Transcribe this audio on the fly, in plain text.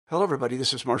Hello, everybody.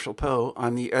 This is Marshall Poe.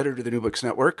 I'm the editor of the New Books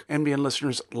Network. NBN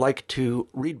listeners like to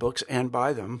read books and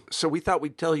buy them. So we thought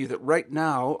we'd tell you that right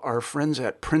now, our friends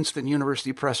at Princeton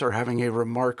University Press are having a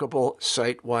remarkable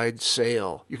site-wide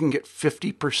sale. You can get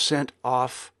 50%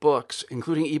 off books,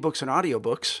 including ebooks and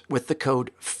audiobooks, with the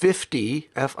code 50,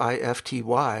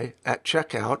 F-I-F-T-Y, at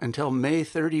checkout until May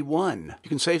 31. You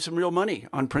can save some real money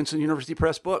on Princeton University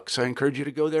Press books. I encourage you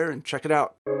to go there and check it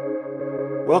out.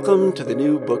 Welcome to the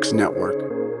New Books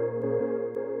Network.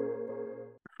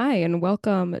 Hi, and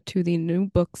welcome to the New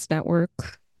Books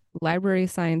Network Library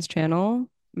Science channel.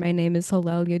 My name is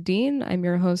Hillel Yadin. I'm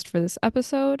your host for this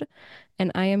episode,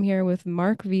 and I am here with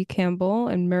Mark V. Campbell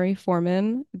and Mary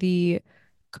Forman, the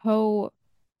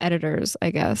co-editors,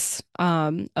 I guess,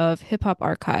 of Hip Hop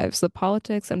Archives, the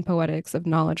politics and poetics of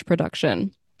knowledge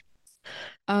production.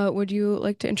 Would you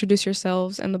like to introduce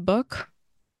yourselves and the book?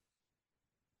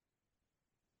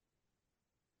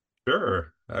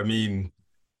 Sure.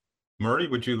 Murray,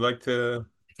 would you like to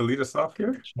lead us off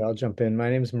here? Sure, I'll jump in. My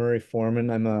name is Murray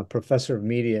Forman. I'm a professor of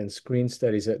media and screen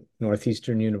studies at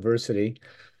Northeastern University.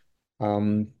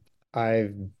 Um,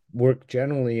 I've worked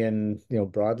generally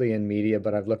broadly in media,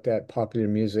 but I've looked at popular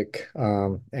music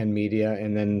and media,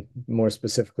 and then more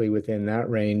specifically within that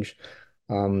range,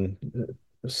 um,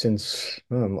 since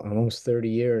almost 30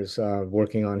 years,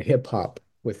 working on hip hop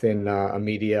within a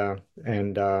media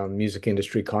and music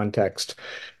industry context.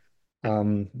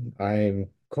 Um, I'm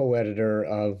co-editor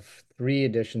of three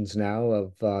editions now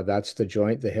of That's the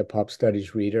Joint, the Hip Hop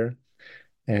Studies Reader,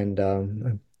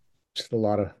 and just a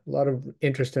lot of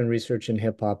interest and research in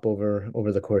hip hop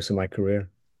over the course of my career.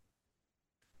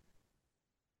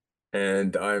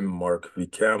 And I'm Mark V.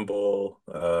 Campbell.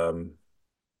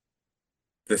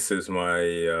 This is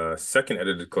my second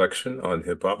edited collection on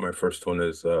hip hop. My first one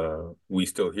is We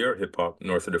Still Hear Hip Hop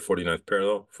North of the 49th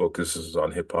Parallel, focuses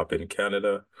on hip hop in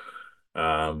Canada.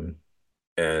 Um,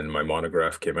 and my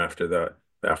monograph came after that,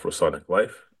 Afrosonic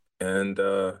Life. And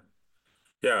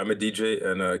yeah, I'm a DJ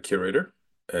and a curator,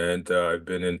 and I've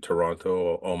been in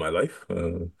Toronto all my life,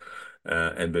 and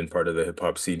been part of the hip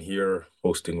hop scene here,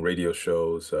 hosting radio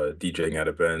shows, DJing at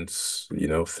events,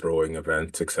 throwing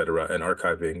events, etc., and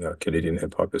archiving Canadian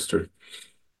hip hop history.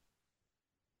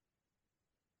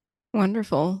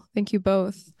 Wonderful. Thank you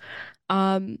both.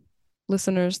 Um,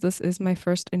 Listeners, this is my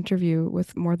first interview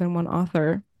with more than one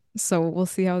author. So we'll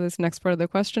see how this next part of the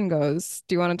question goes.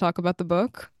 Do you want to talk about the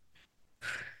book?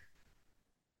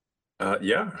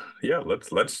 Yeah, yeah.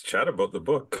 Let's chat about the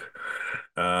book.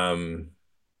 Um,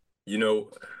 you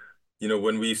know,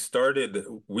 when we started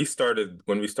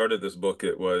this book,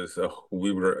 it was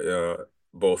we were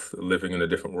both living in a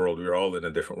different world. We were all in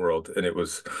a different world, and it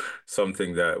was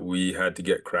something that we had to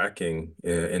get cracking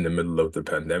in the middle of the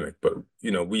pandemic. But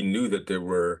we knew that there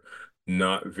were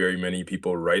not very many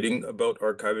people writing about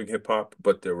archiving hip hop,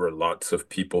 but there were lots of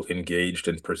people engaged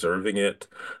in preserving it,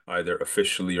 either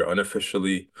officially or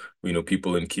unofficially. We know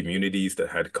people in communities that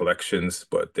had collections,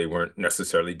 but they weren't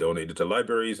necessarily donated to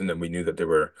libraries. And then we knew that there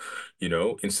were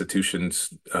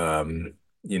institutions,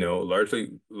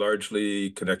 largely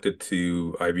connected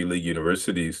to Ivy League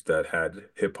universities that had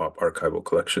hip hop archival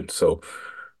collections. So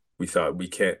we thought we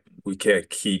can't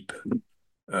keep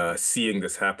seeing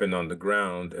this happen on the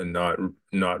ground and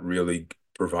not really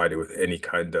provide it with any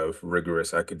kind of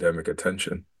rigorous academic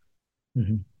attention.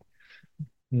 Mhm.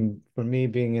 For me,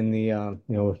 being in the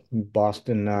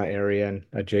Boston area and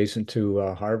adjacent to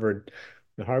Harvard,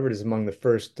 Harvard is among the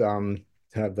first to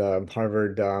have the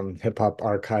Harvard Hip Hop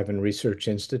Archive and Research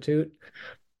Institute,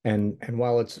 and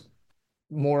while it's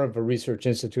more of a research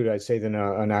institute, I'd say, than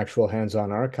an actual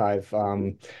hands-on archive.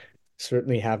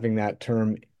 Certainly having that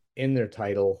term in their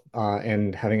title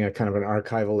and having a kind of an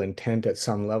archival intent at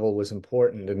some level was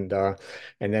important,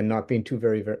 and then not being too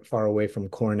very far away from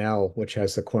Cornell, which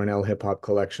has the Cornell Hip Hop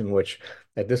Collection, which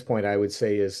at this point I would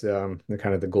say is the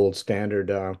kind of the gold standard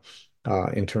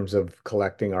in terms of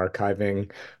collecting, archiving,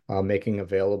 making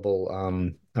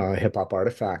available hip hop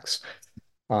artifacts.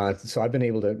 So I've been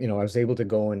able to, I was able to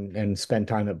go and spend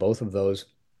time at both of those.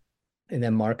 And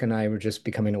then Mark and I were just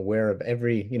becoming aware of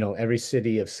every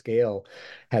city of scale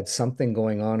had something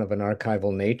going on of an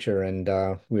archival nature. And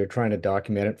we were trying to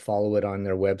document it, follow it on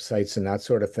their websites and that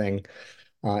sort of thing.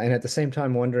 And at the same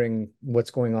time, wondering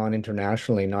what's going on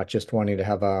internationally, not just wanting to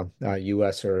have a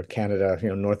US or Canada,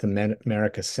 North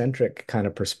America centric kind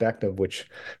of perspective, which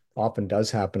often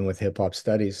does happen with hip hop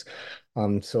studies.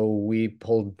 So we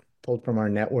pulled from our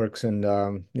networks and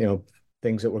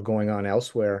things that were going on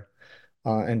elsewhere,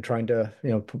 and trying to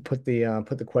put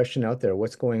the question out there.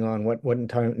 What's going on? What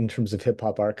in terms of hip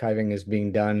hop archiving is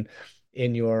being done?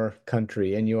 in your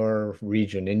country, in your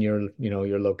region, in your,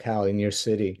 your locale, in your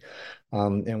city.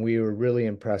 And we were really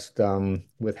impressed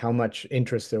with how much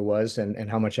interest there was and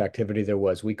how much activity there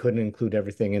was. We couldn't include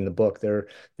everything in the book. There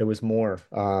was more.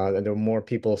 There were more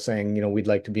people saying, we'd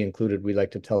like to be included. We'd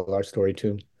like to tell our story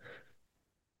too.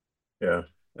 Yeah.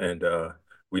 And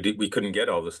we couldn't get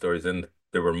all the stories in.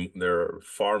 There are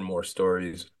far more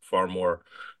stories, far more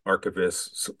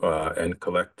archivists and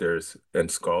collectors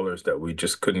and scholars that we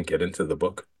just couldn't get into the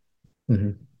book.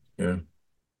 Hmm. Yeah.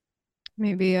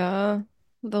 Maybe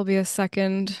there'll be a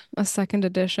second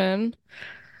edition.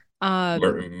 Um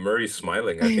Murray's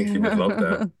smiling. I think he would love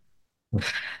that.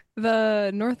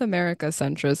 The North America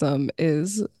centrism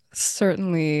is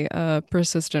certainly a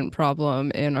persistent problem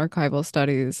in archival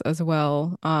studies as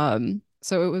well.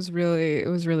 So it was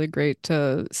really great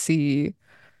to see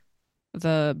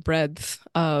the breadth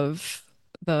of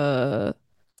the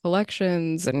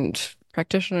collections and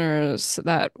practitioners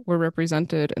that were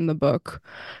represented in the book.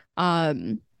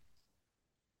 Um,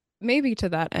 Maybe to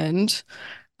that end,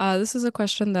 this is a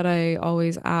question that I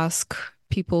always ask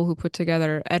people who put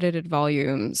together edited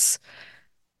volumes.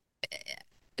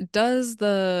 Does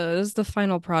the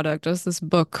final product, does this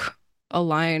book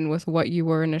align with what you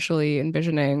were initially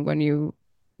envisioning when you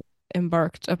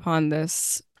embarked upon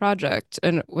this project?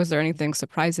 And was there anything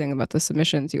surprising about the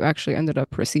submissions you actually ended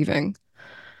up receiving?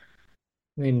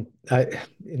 I mean, I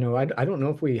don't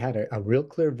know if we had a real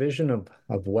clear vision of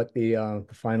what the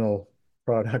final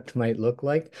product might look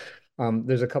like.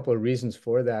 There's a couple of reasons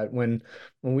for that. When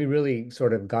we really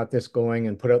sort of got this going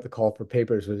and put out the call for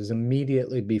papers, it was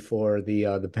immediately before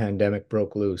the pandemic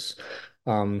broke loose.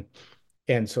 Um,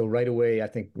 and so right away, I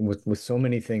think with so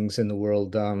many things in the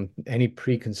world, any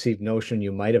preconceived notion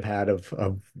you might have had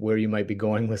of where you might be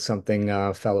going with something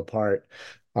fell apart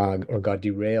or got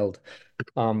derailed.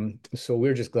 So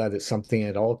we're just glad that something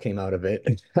at all came out of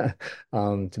it,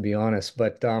 to be honest.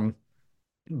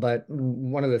 But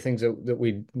one of the things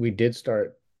that we did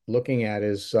start looking at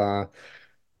is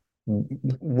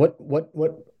what what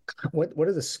what what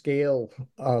are the scale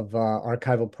of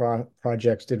archival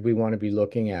projects did we want to be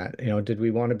looking at? Did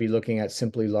we want to be looking at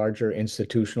simply larger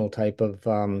institutional type of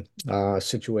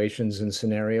situations and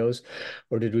scenarios,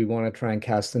 or did we want to try and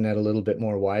cast the net a little bit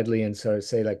more widely and sort of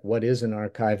say like, what is an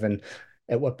archive, and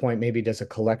at what point maybe does a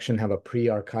collection have a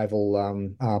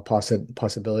pre-archival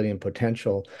possibility and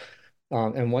potential?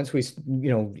 And once we,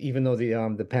 even though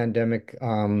the pandemic,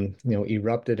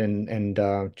 erupted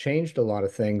and changed a lot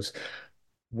of things,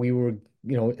 we were,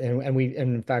 and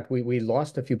in fact, we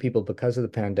lost a few people because of the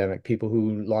pandemic. People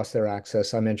who lost their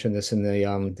access. I mentioned this in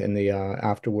the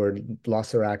afterward,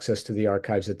 lost their access to the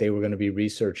archives that they were going to be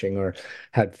researching, or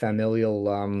had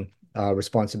familial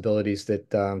responsibilities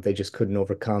that they just couldn't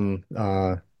overcome.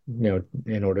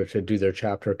 In order to do their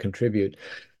chapter or contribute.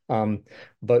 Um,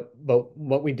 but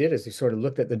what we did is we sort of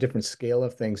looked at the different scale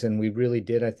of things, and we really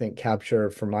did, I think, capture,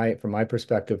 from my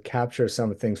perspective, capture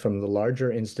some things from the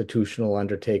larger institutional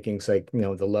undertakings, like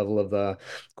the level of the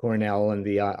Cornell and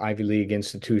the Ivy League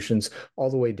institutions,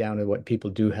 all the way down to what people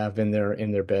do have in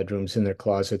their bedrooms, in their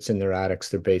closets, in their attics,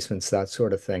 their basements, that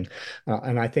sort of thing.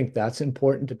 And I think that's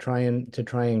important to try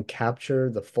and capture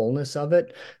the fullness of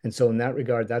it. And so in that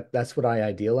regard, that's what I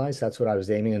idealized. That's what I was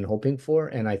aiming and hoping for.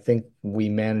 And I think we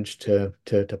managed to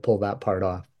pull that part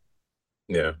off.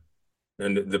 Yeah.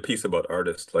 And the piece about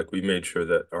artists, like we made sure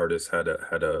that artists had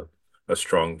a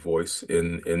strong voice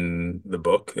in the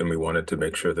book, and we wanted to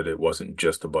make sure that it wasn't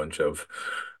just a bunch of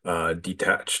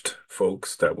detached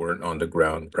folks that weren't on the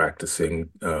ground practicing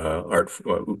art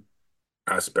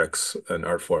aspects and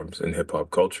art forms in hip hop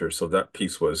culture. So that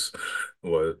piece was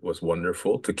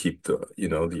wonderful to keep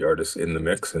the artists in the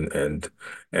mix and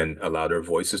allow their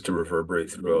voices to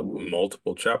reverberate throughout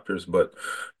multiple chapters. But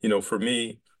for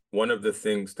me, one of the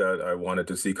things that I wanted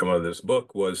to see come out of this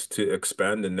book was to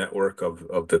expand the network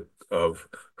of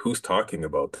who's talking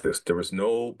about this. There was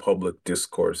no public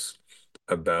discourse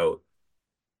about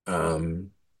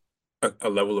um, a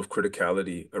level of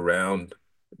criticality around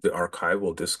the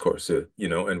archival discourse,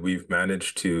 and we've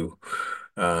managed to,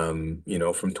 from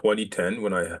 2010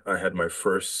 when I had my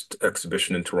first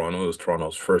exhibition in Toronto. It was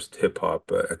Toronto's first hip hop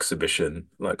exhibition,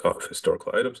 like of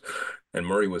historical items, and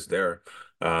Murray was there.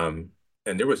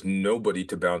 And there was nobody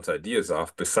to bounce ideas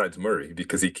off besides Murray,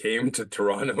 because he came to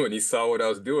Toronto and he saw what I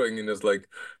was doing and was like,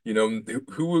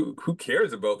 who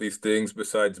cares about these things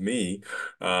besides me?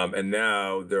 And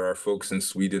now there are folks in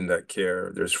Sweden that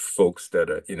care. There's folks that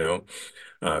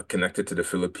are, connected to the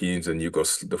Philippines and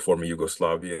the former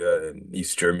Yugoslavia and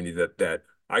East Germany that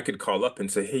I could call up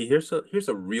and say, hey, here's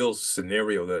a real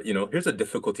scenario that, here's a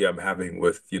difficulty I'm having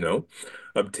with,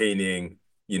 obtaining,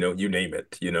 you name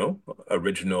it,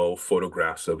 original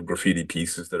photographs of graffiti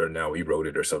pieces that are now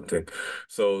eroded or something.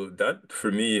 So that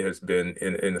for me has been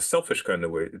in a selfish kind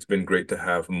of way, it's been great to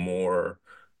have more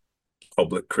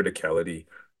public criticality,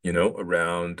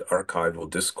 around archival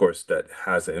discourse that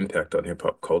has an impact on hip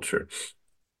hop culture.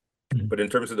 But in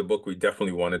terms of the book, we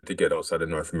definitely wanted to get outside of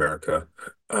North America.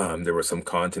 There were some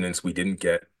continents we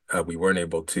weren't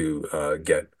able to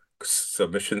get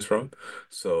submissions from.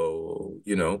 So,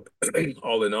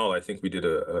 all in all, I think we did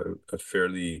a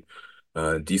fairly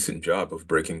decent job of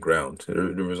breaking ground.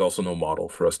 There was also no model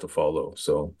for us to follow.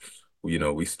 So,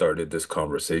 we started this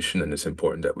conversation, and it's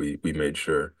important that we made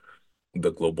sure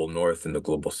the global North and the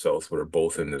global South were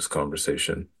both in this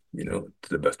conversation, to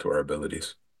the best of our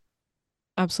abilities.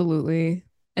 Absolutely.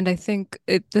 And I think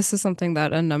this is something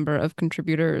that a number of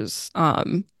contributors,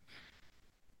 I'll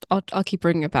keep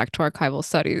bringing it back to archival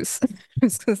studies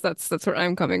because that's where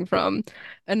I'm coming from.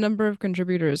 A number of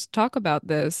contributors talk about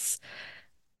this.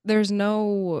 There's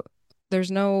no,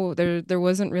 there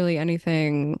wasn't really any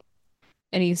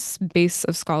base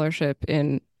of scholarship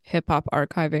in hip hop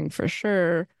archiving for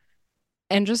sure.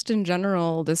 And just in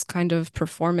general, this kind of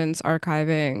performance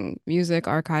archiving, music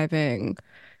archiving,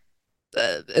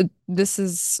 this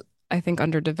is, I think,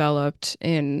 underdeveloped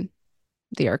in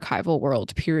the archival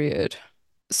world, period.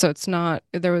 So it's not,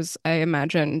 there was, I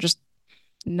imagine, just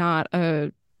not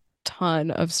a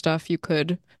ton of stuff you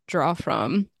could draw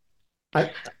from.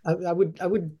 I, I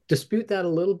would dispute that a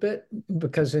little bit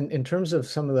because in terms of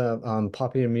some of the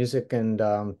popular music and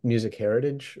music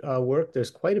heritage work,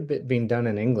 there's quite a bit being done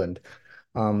in England.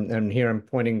 And here I'm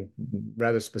pointing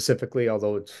rather specifically,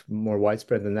 although it's more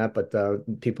widespread than that, but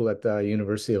people at the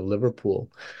University of Liverpool.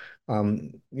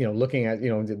 Looking at,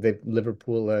 the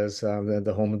Liverpool as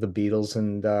the home of the Beatles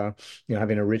and,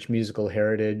 having a rich musical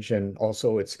heritage and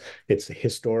also its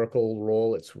historical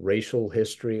role, its racial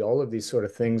history, all of these sort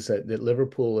of things that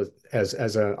Liverpool as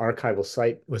an archival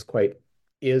site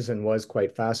is and was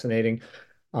quite fascinating.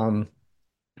 Um,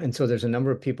 and so there's a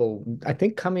number of people, I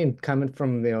think, coming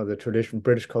from, the tradition,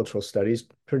 British cultural studies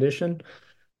tradition,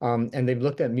 and they've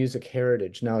looked at music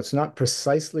heritage. Now, it's not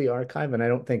precisely archive, and I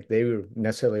don't think they were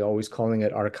necessarily always calling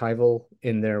it archival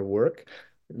in their work,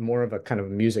 more of a kind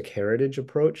of music heritage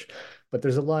approach. But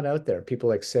there's a lot out there. People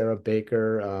like Sarah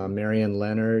Baker, Marion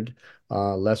Leonard,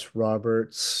 Les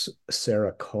Roberts,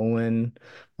 Sarah Cohen,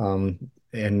 and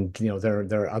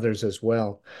there are others as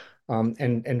well.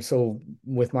 And so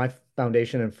with my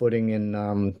foundation and footing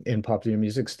in popular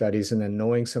music studies, and then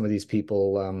knowing some of these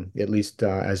people, at least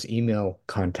as email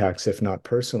contacts, if not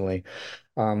personally,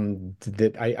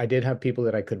 that I did have people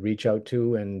that I could reach out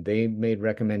to, and they made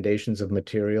recommendations of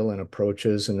material and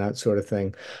approaches and that sort of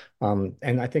thing.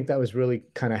 And I think that was really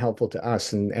kind of helpful to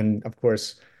us. And of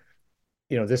course,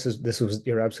 this was,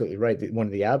 you're absolutely right. One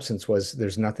of the absence was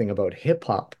there's nothing about hip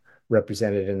hop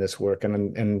represented in this work.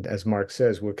 And as Mark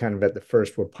says, we're kind of at the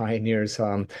first, we're pioneers,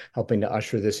 helping to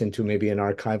usher this into maybe an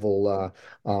archival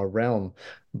realm.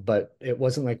 But it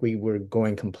wasn't like we were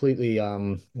going completely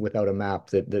without a map.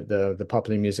 That the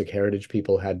popular music heritage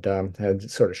people had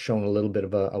sort of shown a little bit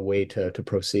of a way to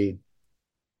proceed.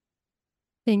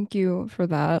 Thank you for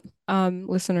that.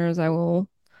 Listeners, I will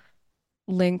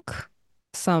link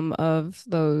some of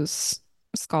those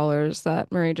scholars that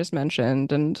Murray just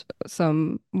mentioned and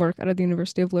some work out of the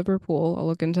University of Liverpool. I'll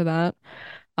look into that.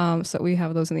 So we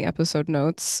have those in the episode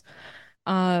notes.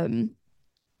 Um,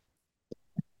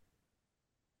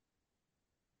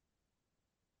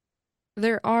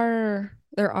 there are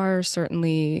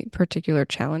certainly particular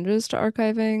challenges to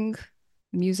archiving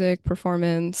music,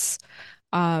 performance,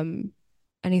 um,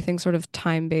 anything sort of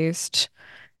time-based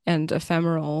and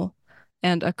ephemeral.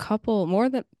 And more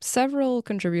than several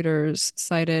contributors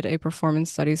cited a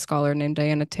performance studies scholar named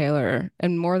Diana Taylor,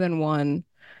 and more than one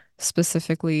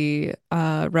specifically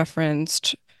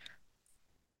referenced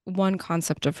one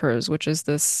concept of hers, which is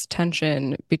this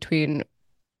tension between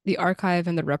the archive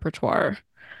and the repertoire.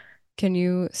 Can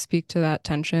you speak to that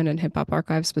tension in hip hop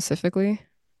archive specifically?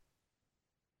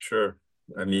 Sure.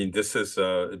 I mean, this has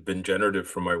been generative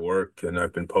for my work, and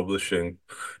I've been publishing,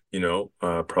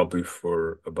 probably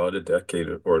for about a decade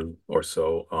or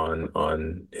so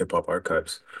on hip hop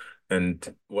archives.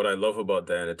 And what I love about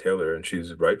Diana Taylor, and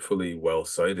she's rightfully well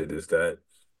cited, is that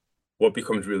what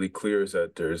becomes really clear is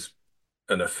that there's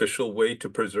an official way to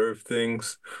preserve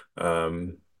things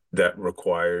um, that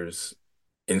requires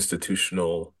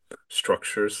institutional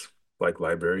structures like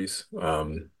libraries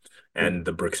and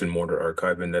the bricks and mortar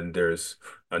archive. And then there's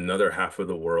another half of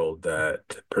the world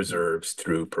that preserves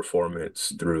through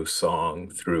performance, through song,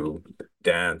 through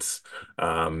dance.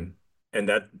 Um, and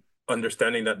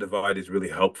understanding that divide is really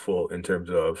helpful in terms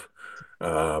of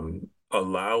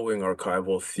allowing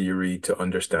archival theory to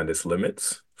understand its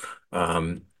limits,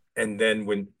 um, and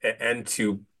then and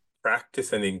to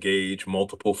practice and engage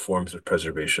multiple forms of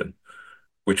preservation,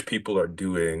 which people are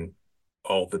doing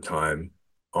all the time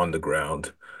on the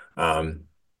ground. Um,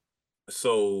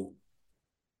 so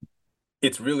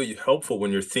it's really helpful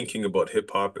when you're thinking about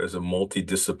hip hop as a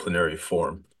multidisciplinary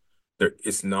form.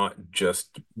 It's not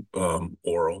just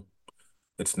oral.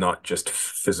 It's not just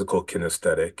physical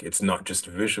kinesthetic. It's not just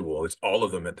visual. It's all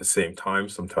of them at the same time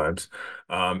sometimes.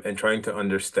 And trying to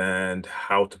understand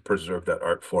how to preserve that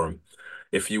art form.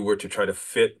 If you were to try to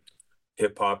fit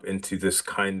hip hop into this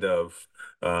kind of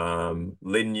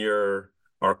linear,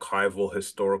 archival,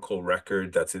 historical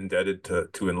record that's indebted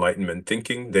to Enlightenment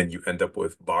thinking, then you end up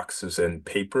with boxes and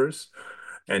papers.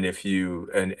 And if you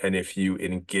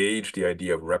engage the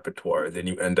idea of repertoire, then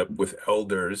you end up with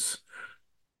elders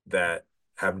that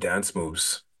have dance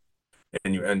moves,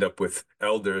 and you end up with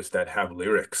elders that have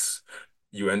lyrics.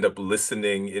 You end up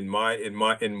listening in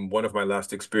one of my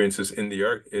last experiences in the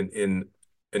art in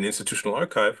an institutional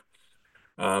archive.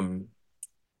 Um,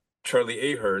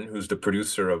 Charlie Ahern, who's the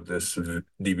producer of this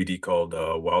DVD called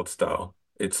Wild Style,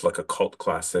 it's like a cult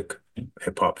classic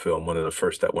hip hop film, one of the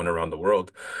first that went around the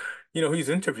world. He's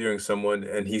interviewing someone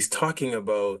and he's talking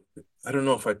about, I don't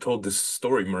know if I told this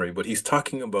story, Murray, but he's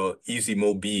talking about Easy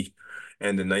Mo Bee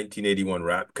and the 1981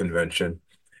 rap convention.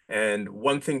 And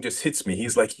one thing just hits me.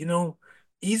 He's like,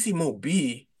 Easy Mo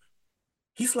Bee,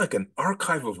 he's like an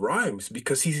archive of rhymes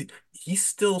because he's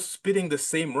still spitting the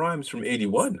same rhymes from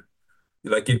 81.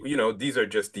 Like these are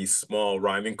just these small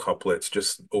rhyming couplets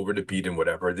just over the beat and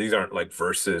whatever. These aren't like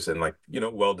verses and like,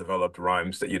 well-developed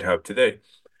rhymes that you'd have today.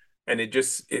 And it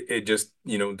just,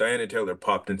 Diana Taylor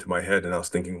popped into my head and I was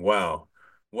thinking, wow,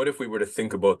 what if we were to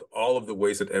think about all of the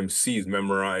ways that MCs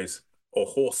memorize a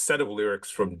whole set of lyrics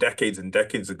from decades and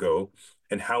decades ago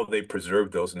and how they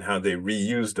preserve those and how they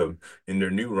reuse them in their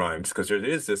new rhymes? Because there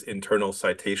is this internal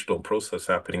citational process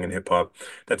happening in hip hop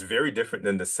that's very different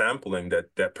than the sampling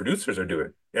that producers are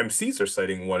doing. MCs are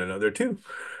citing one another too.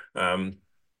 Um,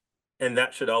 and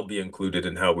that should all be included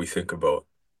in how we think about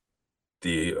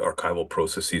the archival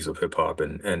processes of hip hop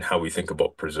and how we think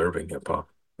about preserving hip hop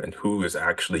and who is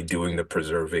actually doing the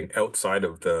preserving outside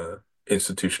of the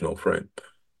institutional frame.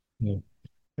 Yeah.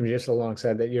 I mean, just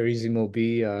alongside that, your Easy Mo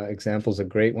B example is a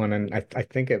great one, and I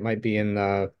think it might be in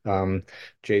the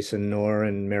Jason Noor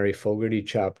and Mary Fogarty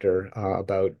chapter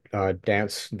about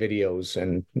dance videos,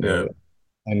 and Yeah.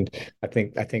 and I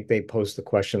think they posed the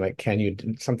question like, can you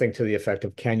something to the effect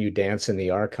of, can you dance in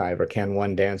the archive, or can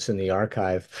one dance in the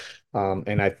archive?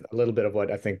 And a little bit of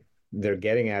what I think they're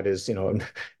getting at is,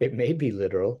 it may be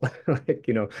literal, like,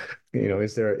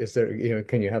 is there,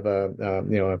 can you have a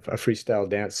freestyle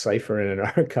dance cipher in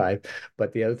an archive?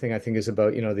 But the other thing I think is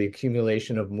about, the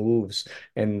accumulation of moves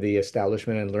and the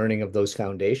establishment and learning of those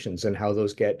foundations and how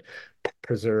those get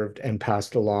preserved and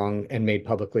passed along and made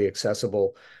publicly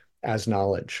accessible as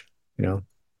knowledge, you know?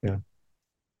 Yeah.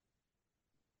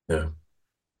 Yeah.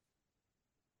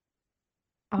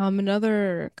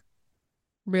 Another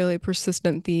really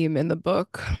persistent theme in the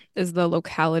book is the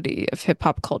locality of hip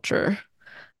hop culture.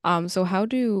 So how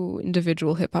do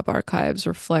individual hip hop archives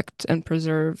reflect and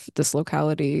preserve this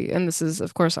locality? And this is,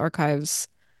 of course, archives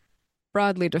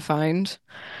broadly defined.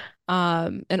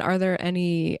 And are there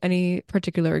any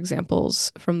particular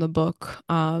examples from the book,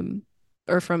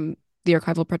 or from the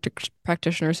archival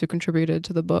practitioners who contributed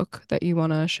to the book that you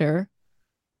want to share?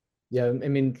 Yeah, I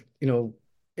mean,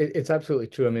 it's absolutely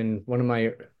true. I mean, one of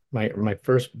my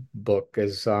first book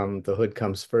is The Hood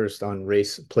Comes First, on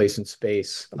race, place, and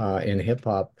space in hip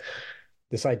hop.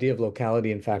 This idea of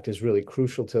locality, in fact, is really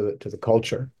crucial to the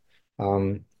culture.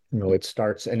 It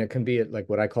starts, and it can be at like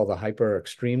what I call the hyper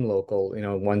extreme local,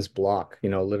 one's block,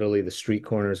 literally the street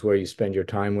corners where you spend your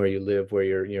time, where you live,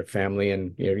 where your family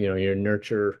and your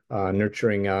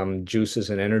nurturing juices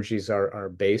and energies are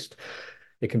based.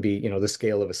 It can be, the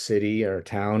scale of a city or a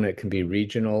town. It can be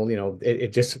regional. It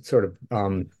just sort of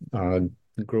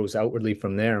grows outwardly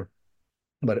from there.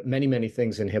 But many, many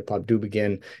things in hip hop do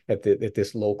begin at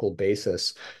this local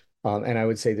basis. And I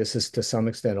would say this is to some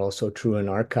extent also true in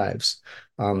archives.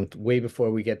 Way before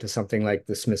we get to something like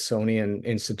the Smithsonian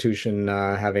Institution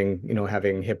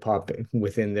having hip hop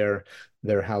within their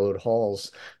hallowed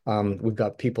halls, we've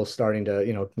got people starting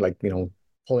to,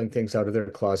 pulling things out of their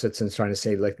closets and trying to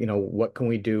say, like, what can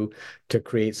we do to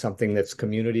create something that's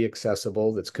community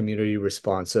accessible, that's community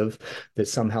responsive, that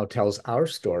somehow tells our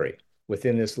story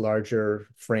within this larger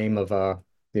frame of a,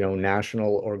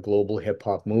 national or global hip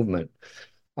hop movement.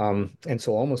 And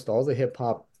so almost all the hip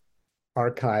hop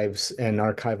archives and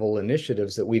archival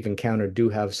initiatives that we've encountered do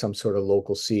have some sort of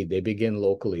local seed. They begin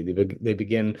locally. They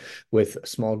begin with a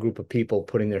small group of people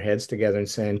putting their heads together and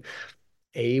saying,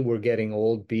 A, we're getting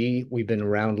old. B, we've been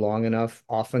around long enough.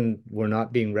 Often we're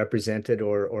not being represented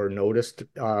or noticed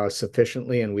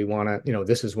sufficiently, and we want to,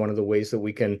 this is one of the ways that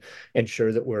we can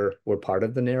ensure that we're part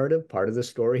of the narrative, part of the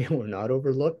story, and we're not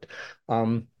overlooked.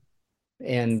 Um,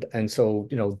 and so,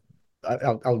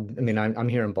 I mean, I'm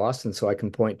here in Boston, so I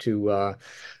can point to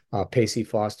Pacey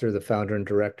Foster, the founder and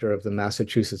director of the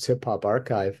Massachusetts Hip Hop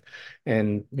Archive.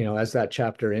 And, as that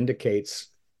chapter indicates,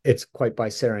 it's quite by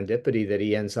serendipity that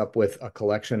he ends up with a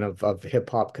collection of hip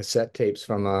hop cassette tapes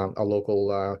from a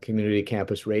local community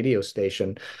campus radio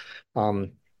station.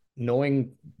 Um,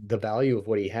 Knowing the value of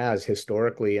what he has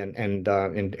historically and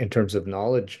in terms of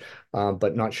knowledge,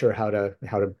 but not sure how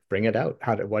to bring it out.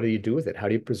 What do you do with it? How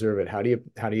do you preserve it? How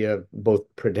do you both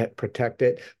protect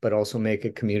it, but also make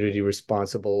it community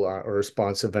responsible or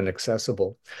responsive and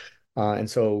accessible? And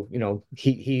so,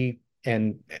 he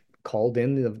and called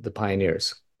in the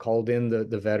pioneers, called in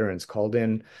the veterans, called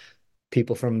in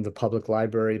people from the public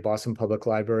library, Boston Public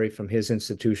Library, from his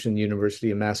institution, University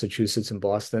of Massachusetts in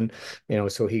Boston.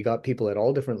 So he got people at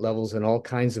all different levels and all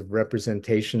kinds of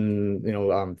representation,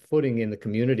 footing in the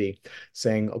community,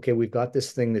 saying, okay, we've got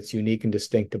this thing that's unique and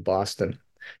distinct to Boston,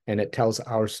 and it tells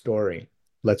our story.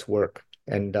 Let's work.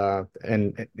 And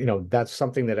that's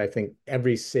something that I think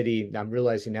every city, I'm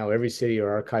realizing now, every city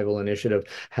or archival initiative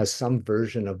has some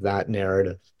version of that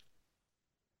narrative.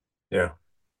 Yeah.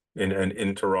 And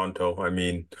in Toronto, I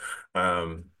mean,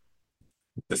 um,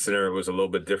 the scenario was a little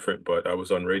bit different, but I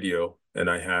was on radio and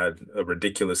I had a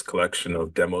ridiculous collection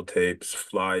of demo tapes,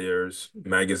 flyers,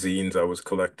 magazines I was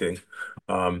collecting.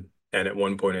 And at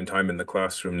one point in time in the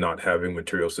classroom, not having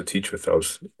materials to teach with,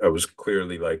 I was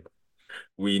clearly like,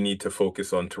 we need to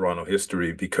focus on Toronto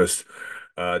history because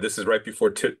this is right before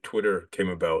t Twitter came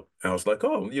about. And I was like,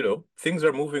 oh, things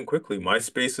are moving quickly.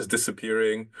 MySpace is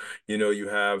disappearing. You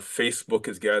have Facebook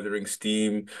is gathering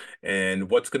steam. And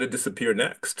what's going to disappear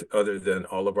next, other than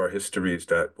all of our histories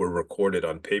that were recorded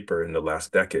on paper in the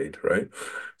last decade, right?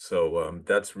 So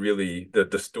that's really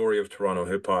the story of Toronto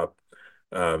hip hop.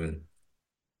 Um,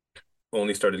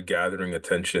 Only started gathering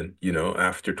attention,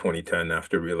 after 2010,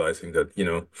 after realizing that,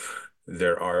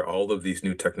 there are all of these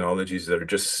new technologies that are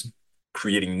just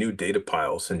creating new data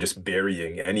piles and just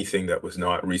burying anything that was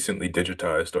not recently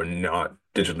digitized or not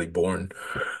digitally born.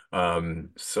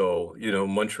 So,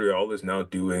 Montreal is now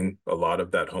doing a lot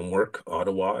of that homework.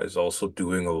 Ottawa is also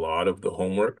doing a lot of the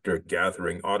homework. They're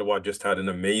gathering. Ottawa just had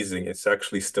it's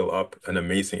actually still up, an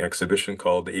amazing exhibition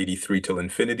called 83 Till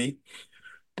Infinity.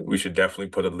 We should definitely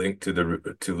put a link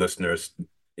to listeners.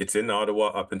 It's in Ottawa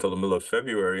up until the middle of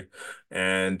February,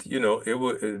 and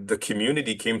the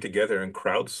community came together and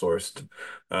crowdsourced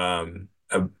um,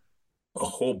 a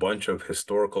whole bunch of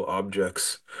historical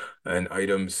objects and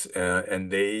items,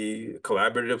 and they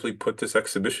collaboratively put this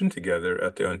exhibition together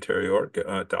at the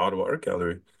Ottawa Art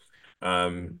Gallery.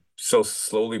 So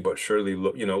slowly but surely,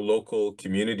 local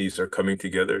communities are coming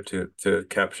together to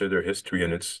capture their history,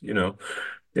 and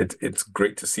it's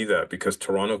great to see that because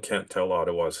Toronto can't tell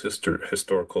Ottawa's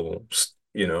historical,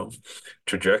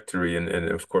 trajectory, and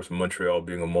of course Montreal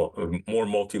being a more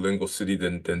multilingual city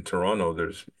than Toronto,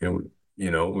 there's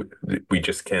we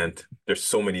just can't. There's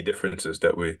so many differences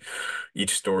that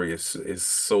each story is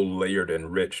so layered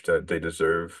and rich that they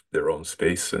deserve their own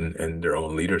space and their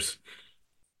own leaders.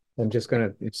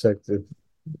 It's like the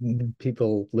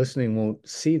people listening won't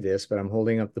see this, but I'm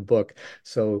holding up the book.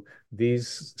 So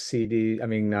these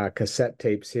cassette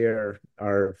tapes here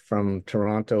are from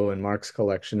Toronto and Mark's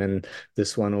collection, and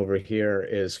this one over here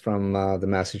is from the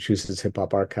Massachusetts Hip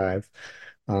Hop Archive.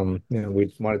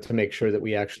 We wanted to make sure that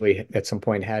we actually at some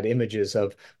point had images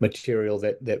of material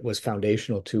that was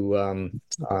foundational to our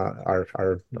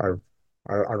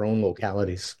own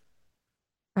localities.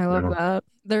 I love Yeah. that.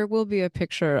 There will be a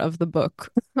picture of the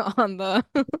book on the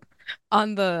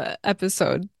on the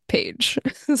episode page.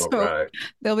 All So right.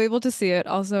 they'll be able to see it.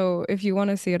 Also, if you want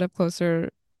to see it up closer,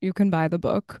 you can buy the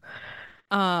book.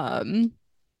 Um,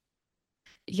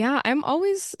 yeah, I'm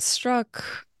always struck.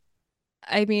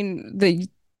 I mean, the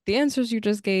answers you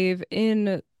just gave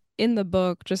in the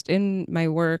book, just in my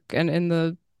work and in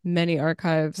the many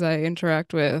archives I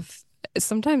interact with,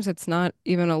 sometimes it's not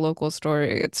even a local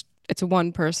story. It's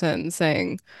one person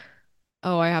saying,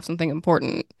 "Oh, I have something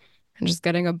important," and just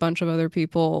getting a bunch of other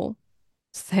people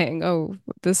saying, "Oh,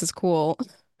 this is cool.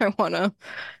 I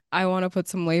wanna put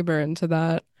some labor into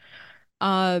that."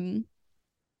 Um,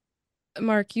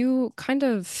 Mark, you kind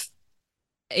of,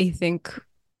 I think,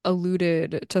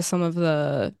 alluded to some of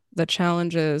the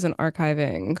challenges in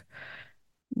archiving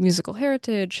musical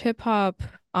heritage, hip hop.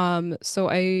 So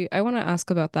I want to ask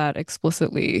about that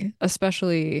explicitly,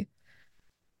 especially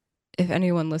if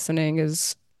anyone listening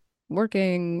is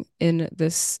working in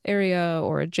this area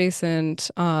or adjacent.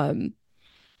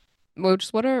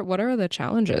 Just what are the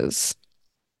challenges?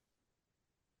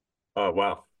 Oh,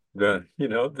 wow.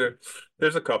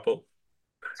 There's a couple.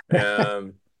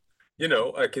 Um,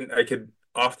 I could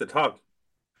off the top,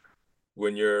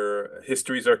 when your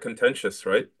histories are contentious,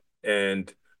 right?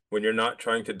 And when you're not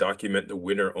trying to document the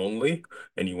winner only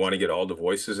and you want to get all the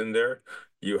voices in there,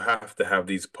 you have to have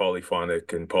these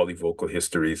polyphonic and polyvocal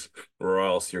histories, or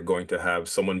else you're going to have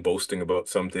someone boasting about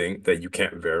something that you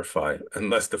can't verify,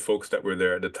 unless the folks that were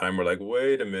there at the time were like,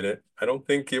 wait a minute, I don't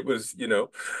think it was,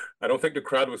 I don't think the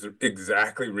crowd was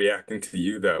exactly reacting to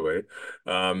you that way.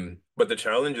 But the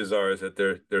challenges are is that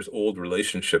there's old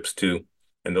relationships too,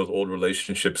 and those old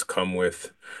relationships come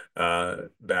with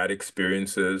bad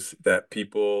experiences that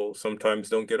people sometimes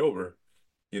don't get over,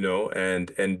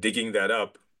 and digging that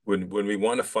up. When we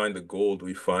want to find the gold,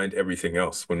 we find everything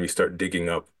else. When we start digging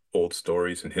up old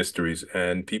stories and histories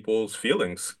and people's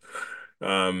feelings,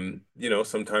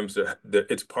 sometimes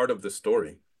it's part of the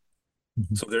story.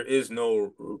 Mhm. So there is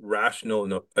no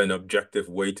rational and objective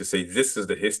way to say this is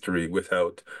the history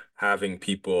without having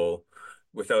people,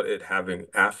 without it having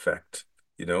affect,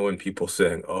 and people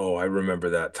saying, "Oh, I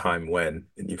remember that time when,"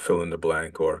 and you fill in the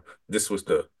blank, or this was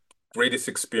the greatest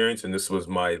experience and this was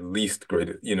my least great,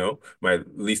 my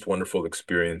least wonderful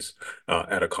experience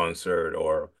at a concert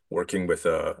or working with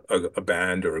a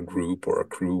band or a group or a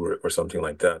crew or something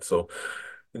like that. So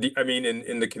I mean,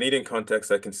 in the Canadian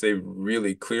context, I can say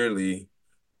really clearly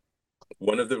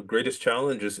one of the greatest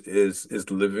challenges is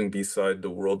living beside the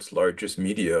world's largest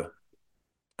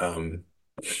um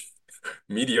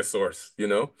media source,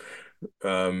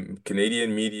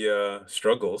 Canadian media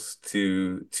struggles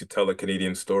to tell a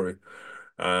Canadian story.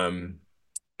 Um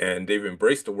and they've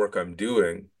embraced the work I'm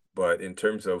doing, but in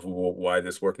terms of why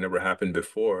this work never happened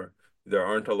before, there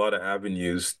aren't a lot of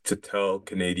avenues to tell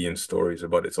Canadian stories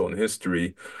about its own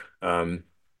history. Um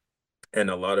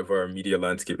and a lot of our media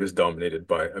landscape is dominated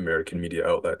by American media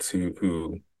outlets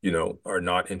who are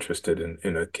not interested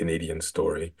in a Canadian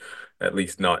story, at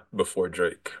least not before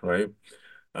Drake, right?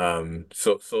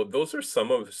 So those are some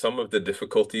of the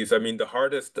difficulties. I mean, the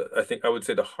hardest, I think I would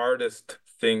say the hardest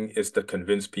thing is to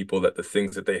convince people that the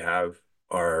things that they have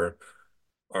are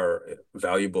are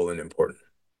valuable and important.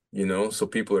 So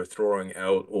people are throwing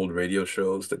out old radio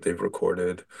shows that they've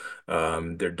recorded.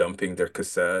 They're dumping their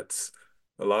cassettes,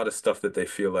 a lot of stuff that they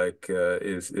feel like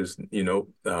is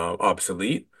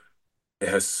obsolete. It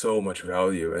has so much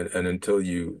value, and until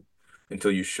you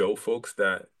show folks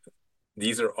that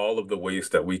these are all of the ways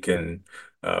that we can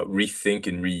rethink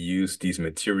and reuse these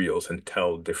materials and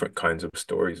tell different kinds of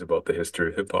stories about the history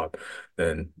of hip hop,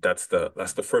 then that's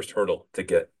the first hurdle to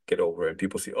get over. And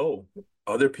people see, oh,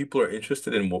 other people are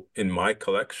interested in my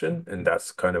collection, and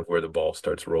that's kind of where the ball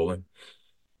starts rolling.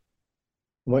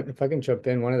 What if I can jump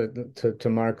in? One of the to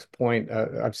Mark's point,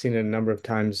 I've seen it a number of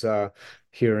times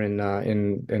here in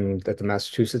at the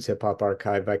Massachusetts Hip Hop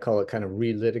Archive. I call it kind of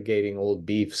relitigating old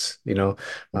beefs,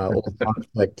 old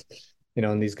conflict.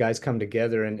 And these guys come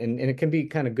together and it can be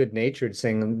kind of good natured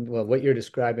saying, well, what you're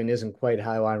describing isn't quite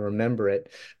how I remember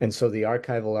it. And so the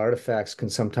archival artifacts can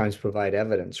sometimes provide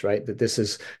evidence, right? That this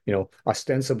is,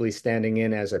 ostensibly standing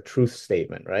in as a truth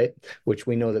statement, right? Which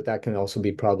we know that that can also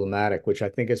be problematic, which I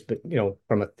think is,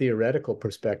 from a theoretical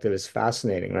perspective is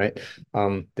fascinating, right?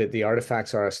 That the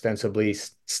artifacts are ostensibly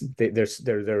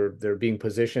they're being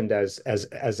positioned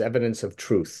as evidence of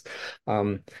truth.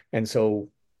 Um, and so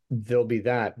there'll be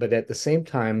that, but at the same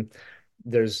time,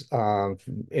 there's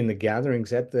in the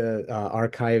gatherings at the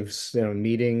archives,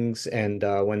 meetings, and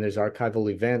when there's archival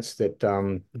events that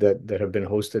have been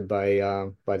hosted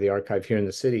by the archive here in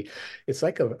the city, it's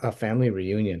like a family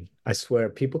reunion. I swear,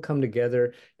 people come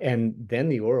together, and then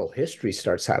the oral history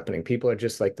starts happening. People are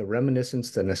just like the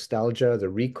reminiscence, the nostalgia, the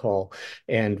recall,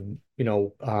 and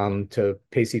to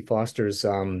Pacey Foster's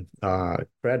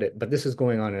credit, but this is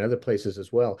going on in other places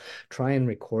as well. Try and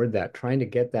record that, trying to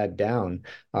get that down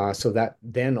so that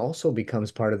then also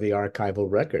becomes part of the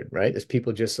archival record, right? As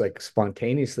people just like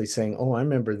spontaneously saying, "Oh, I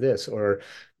remember this," or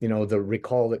the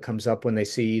recall that comes up when they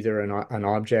see either an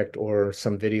object or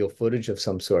some video footage of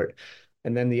some sort.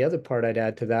 And then the other part I'd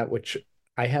add to that, which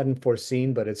I hadn't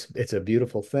foreseen, but it's a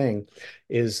beautiful thing,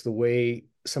 is the way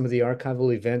some of the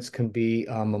archival events can be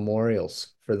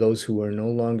memorials for those who are no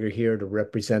longer here to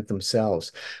represent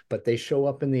themselves, but they show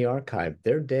up in the archive.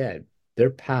 They're dead,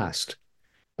 they're past,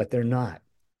 but they're not.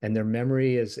 and their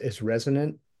memory is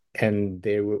resonant, and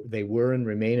they were and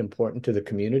remain important to the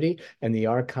community, and the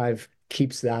archive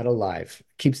keeps that alive,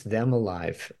 keeps them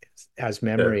alive as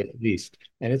Yeah. memory at least.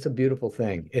 And it's a beautiful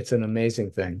thing. It's an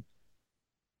amazing thing.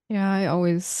 Yeah, I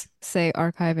always say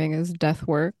archiving is death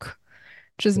work,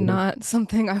 which is Mhm. not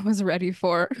something I was ready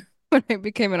for when I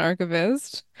became an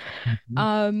archivist.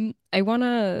 Mhm. I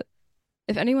wanna,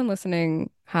 if anyone listening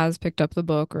has picked up the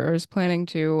book or is planning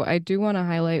to, I do want to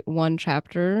highlight one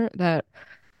chapter that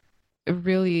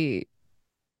really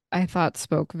I thought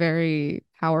spoke very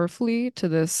powerfully to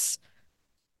this.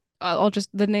 I'll just,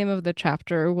 the name of the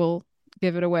chapter will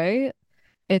give it away.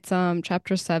 It's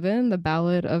chapter 7, The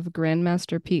Ballad of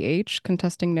Grandmaster PH,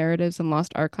 Contesting Narratives and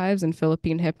Lost Archives in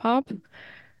Philippine Hip Hop.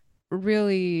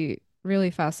 Really,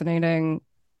 really fascinating.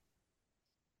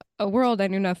 A world I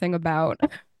knew nothing about,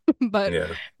 but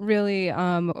Yeah. really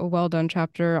a well done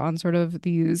chapter on sort of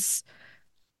these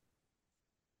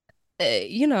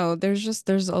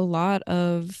there's a lot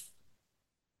of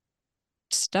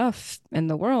stuff in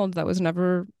the world that was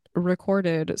never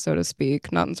recorded, so to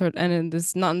speak, not in sort and in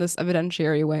this not in this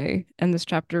evidentiary way. And this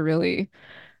chapter really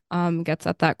gets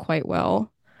at that quite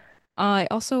well. I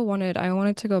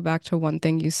wanted to go back to one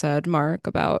thing you said, Mark,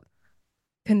 about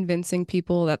convincing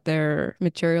people that their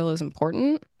material is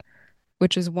important,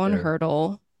 which is one Yeah.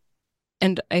 hurdle.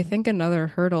 And I think another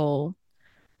hurdle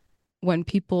when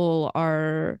people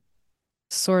are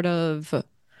sort of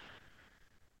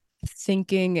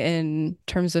thinking in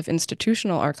terms of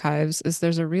institutional archives is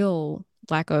there's a real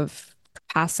lack of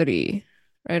capacity,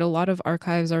 right? A lot of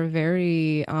archives are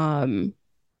very,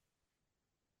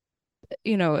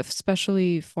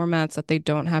 especially formats that they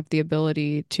don't have the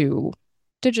ability to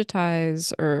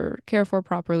digitize or care for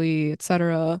properly,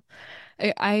 etc.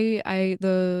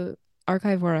 The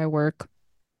archive where I work,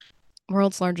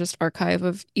 world's largest archive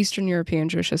of Eastern European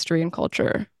Jewish history and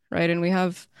culture, right? And we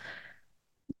have,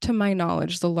 to my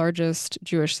knowledge, the largest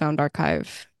Jewish sound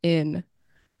archive in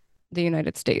the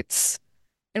United States.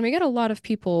 And we get a lot of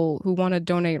people who want to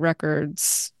donate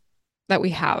records that we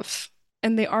have.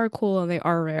 And they are cool and they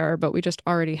are rare, but we just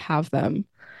already have them.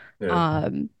 Yeah.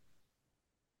 Um,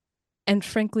 and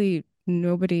frankly,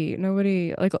 nobody,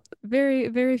 like very,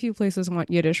 very few places want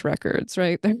Yiddish records,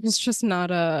 right? There's just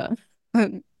not a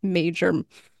major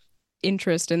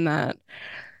interest in that.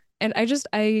 And I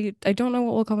don't know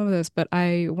what will come of this, but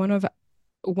one of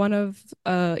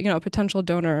a potential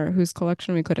donor whose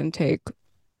collection we couldn't take,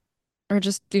 or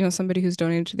just, somebody who's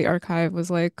donated to the archive was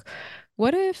like,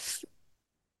 what if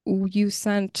you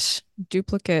sent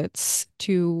duplicates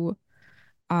to,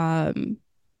 um,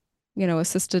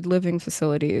 assisted living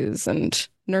facilities and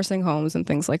nursing homes and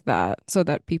things like that so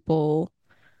that people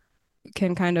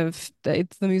can kind of,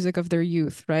 it's the music of their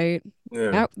youth, right?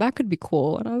 Yeah. That could be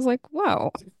cool. And I was like,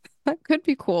 wow, that could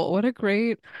be cool. What a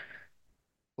great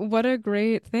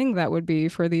thing that would be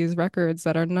for these records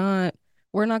that are not,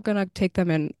 we're not going to take them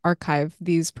and archive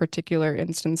these particular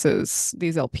instances,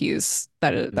 these LPs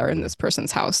that are in Mhm. this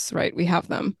person's house, right? We have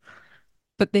them,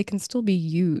 but they can still be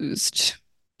used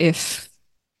if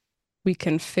we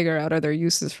can figure out other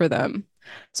uses for them.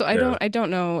 So I Yeah. don't I don't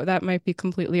know, that might be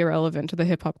completely irrelevant to the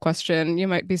hip hop question. You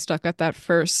might be stuck at that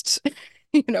first,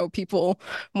 people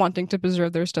wanting to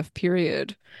preserve their stuff,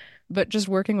 period. But just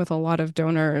working with a lot of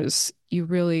donors, you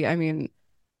really, I mean,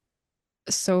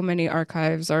 so many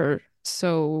archives are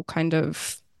so kind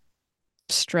of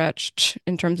stretched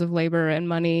in terms of labor and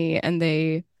money, and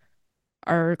they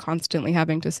are constantly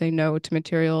having to say no to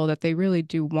material that they really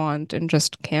do want and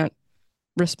just can't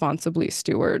responsibly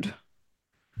steward.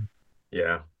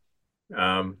 Yeah.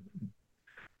 Um,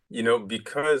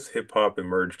 because hip hop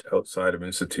emerged outside of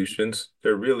institutions,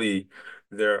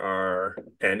 there are,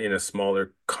 and in a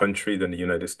smaller country than the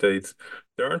United States,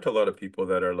 there aren't a lot of people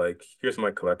that are like, here's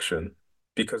my collection,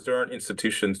 because there aren't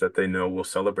institutions that they know will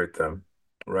celebrate them,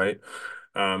 right?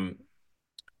 Um,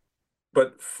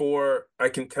 I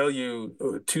can tell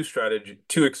you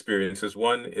two experiences.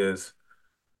 One is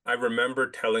I remember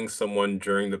telling someone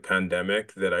during the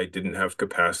pandemic that I didn't have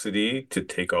capacity to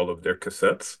take all of their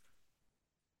cassettes.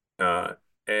 Uh,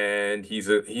 and he's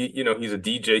a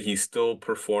DJ. He's still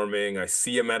performing. I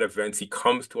see him at events. He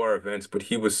comes to our events, but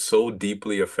he was so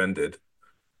deeply offended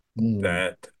Mm.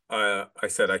 that I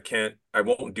said I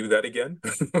won't do that again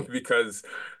because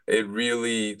it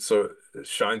really so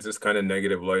shines this kind of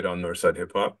negative light on Northside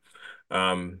hip hop.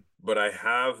 But I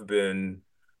have been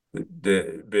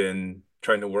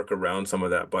trying to work around some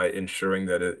of that by ensuring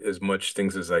that as much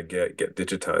things as I get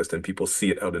digitized and people see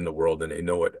it out in the world and they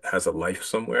know it has a life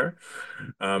somewhere.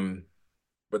 Um,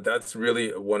 but that's really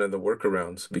one of the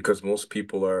workarounds because most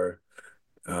people are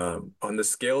on the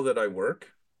scale that I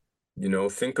work. You know,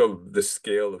 think of the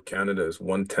scale of Canada as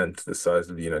 1/10 the size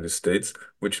of the United States,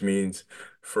 which means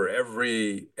for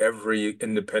every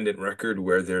independent record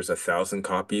where there's 1,000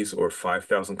 copies or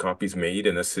 5,000 copies made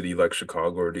in a city like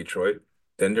Chicago or Detroit,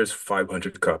 then there's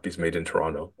 500 copies made in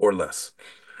Toronto or less.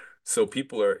 So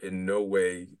people are in no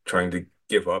way trying to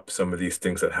give up some of these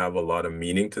things that have a lot of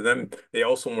meaning to them. They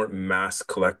also weren't mass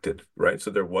collected, right?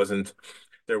 So there wasn't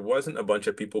a bunch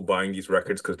of people buying these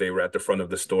records because they were at the front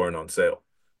of the store and on sale.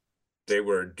 They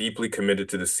were deeply committed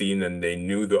to the scene and they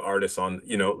knew the artists on,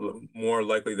 more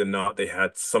likely than not, they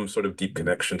had some sort of deep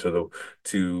connection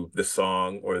to the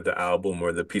song or the album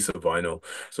or the piece of vinyl.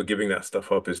 So giving that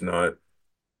stuff up is not,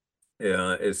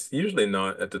 yeah, it's usually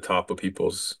not at the top of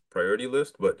people's priority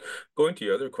list. But going to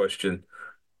your other question,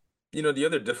 the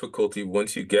other difficulty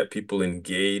once you get people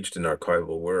engaged in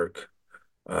archival work,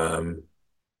 um,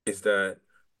 is that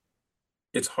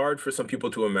it's hard for some people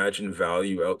to imagine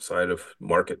value outside of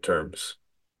market terms.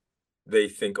 They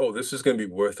think, oh, this is going to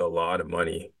be worth a lot of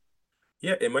money.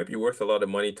 Yeah, it might be worth a lot of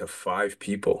money to five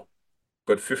people,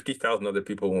 but 50,000 other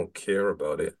people won't care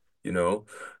about it, you know?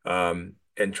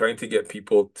 And trying to get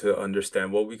people to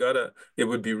understand, well, it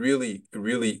would be really,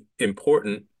 really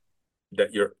important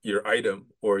that your item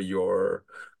or your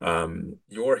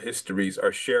histories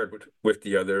are shared with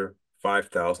the other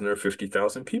 5,000 or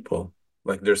 50,000 people.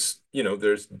 Like there's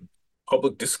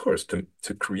public discourse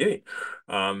to create,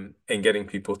 and getting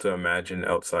people to imagine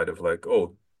outside of like,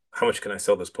 oh, how much can I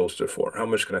sell this poster for? How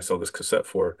much can I sell this cassette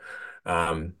for?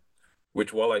 Um,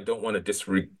 which while I don't want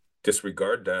to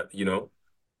disregard that,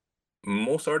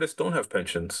 most artists don't have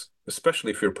pensions,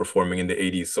 especially if you're performing in the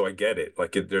 80s. So I get it.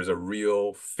 Like there's a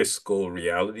real fiscal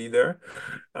reality there.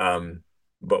 Um,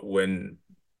 but when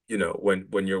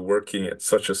you're working at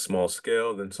such a small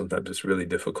scale, then sometimes it's really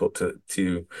difficult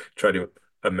to try to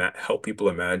help people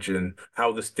imagine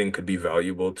how this thing could be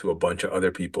valuable to a bunch of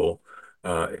other people,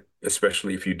 uh,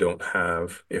 especially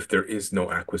if there is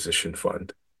no acquisition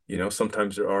fund.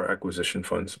 Sometimes there are acquisition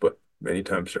funds, but many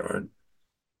times there aren't.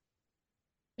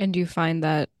 And do you find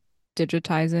that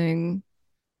digitizing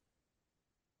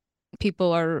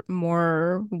people are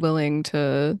more willing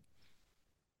to,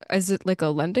 is it like a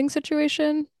lending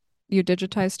situation? You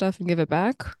digitize stuff and give it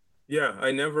back? Yeah,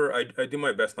 I do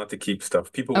my best not to keep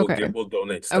stuff. People Okay. will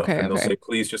donate stuff Okay. and they'll Okay. say,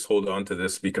 please just hold on to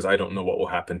this because I don't know what will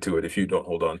happen to it if you don't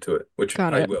hold on to it, which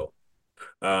Got I it. will.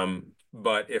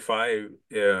 But if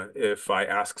I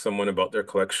ask someone about their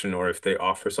collection or if they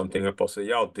offer something up, I'll say,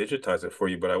 yeah, I'll digitize it for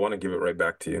you, but I want to give it right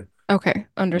back to you. Okay.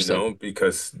 Understood.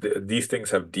 Because these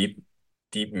things have deep,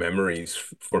 deep memories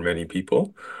for many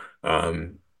people.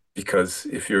 Um, because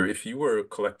if you were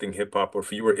collecting hip hop or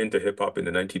if you were into hip hop in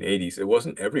the 1980s, it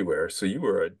wasn't everywhere. So you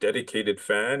were a dedicated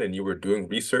fan and you were doing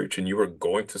research and you were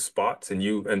going to spots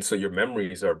and so your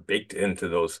memories are baked into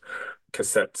those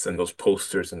cassettes and those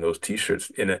posters and those t-shirts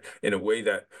in a way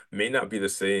that may not be the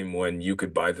same when you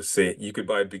could buy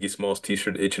Biggie Smalls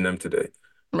t-shirt at H&M today,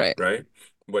 Right. right?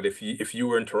 But if you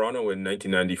were in Toronto in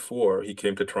 1994, he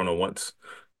came to Toronto once.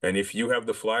 And if you have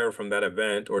the flyer from that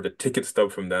event or the ticket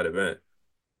stub from that event,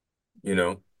 you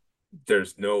know,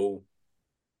 there's no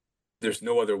there's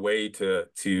no other way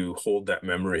to hold that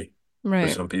memory for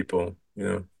Right. some people.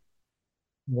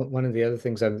 One of the other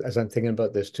things as I'm thinking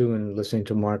about this too and listening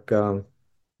to Mark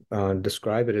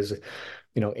describe it is,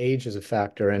 age is a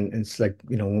factor, and it's like,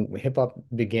 when hip hop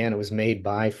began, it was made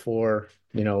by for,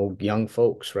 young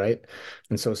folks, right?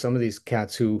 And so some of these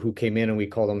cats who came in and we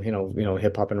call them,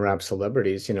 hip hop and rap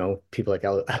celebrities, people like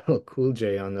LL Cool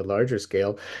J on the larger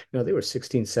scale, they were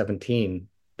 16, 17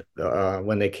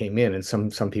 when they came in, and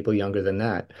some people younger than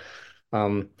that.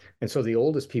 Um, and so the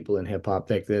oldest people in hip hop,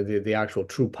 like the actual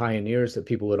true pioneers that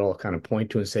people would all kind of point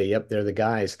to and say, "Yep, they're the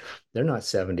guys." They're not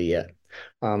 70 yet.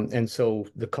 And so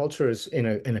the culture is in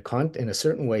a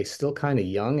certain way still kind of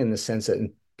young in the sense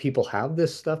that people have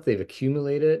this stuff, they've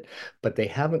accumulated it, but they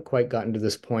haven't quite gotten to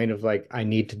this point of like, I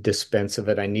need to dispense of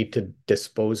it, I need to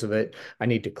dispose of it, I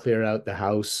need to clear out the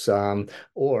house,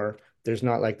 or there's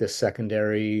not like this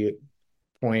secondary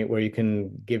point where you can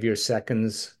give your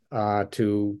seconds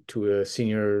to a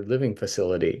senior living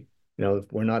facility.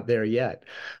 We're not there yet.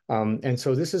 And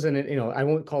so this is I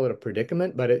won't call it a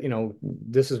predicament, but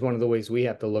this is one of the ways we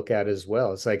have to look at it as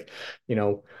well. It's like,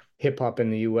 hip hop in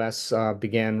the US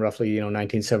began roughly,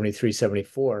 1973,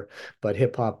 74, but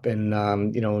hip hop in,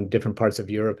 in different parts of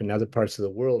Europe and other parts of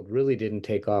the world really didn't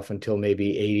take off until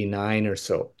maybe 89 or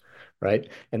so.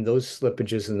 Right. And those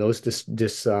slippages and those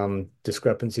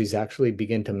discrepancies actually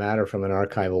begin to matter from an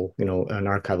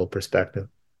archival perspective.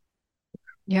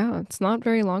 Yeah, it's not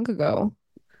very long ago.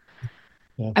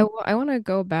 Yeah. I want to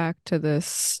go back to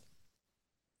this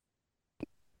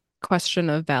question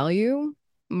of value,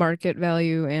 market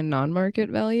value and non-market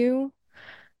value.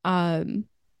 Um,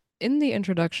 in the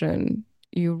introduction,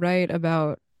 you write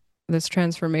about this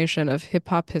transformation of hip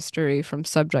hop history from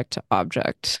subject to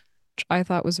object, which I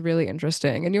thought was really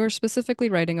interesting. And you were specifically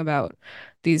writing about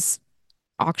these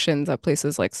auctions at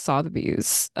places like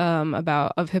Sotheby's,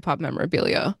 about of hip hop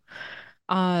memorabilia.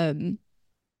 Um,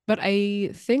 but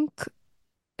I think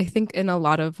in a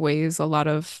lot of ways, a lot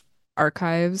of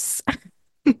archives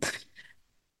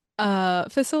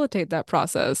facilitate that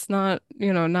process. Not,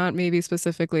 not maybe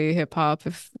specifically hip hop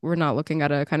if we're not looking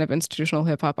at a kind of institutional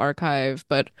hip hop archive,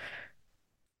 but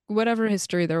whatever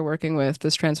history they're working with,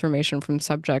 this transformation from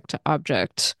subject to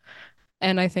object.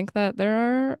 And I think that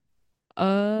there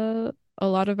are a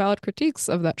lot of valid critiques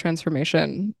of that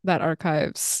transformation that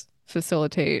archives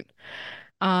facilitate.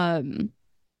 Um,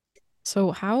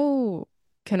 so how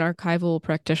can archival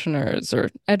practitioners or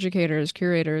educators,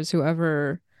 curators,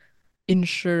 whoever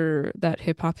ensure that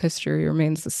hip hop history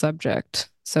remains the subject,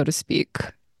 so to speak?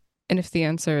 And if the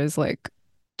answer is like,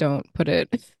 don't put it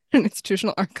in an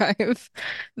institutional archive,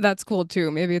 that's cool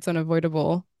too. Maybe it's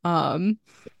unavoidable.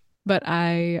 But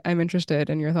I'm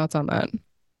interested in your thoughts on that.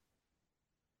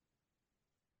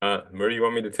 Murray, you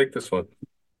want me to take this one?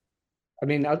 I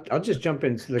mean, I'll just jump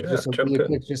in like Yeah, just a jump really in.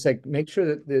 quick, just like make sure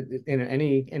that in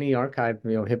any archive,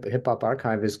 hip hop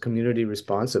archive is community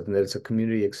responsive and that it's a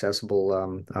community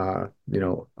accessible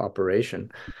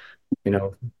operation. You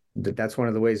know, that's one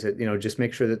of the ways that, just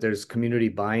make sure that there's community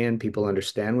buy-in, people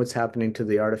understand what's happening to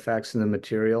the artifacts and the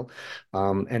material,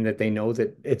 and that they know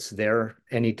that it's there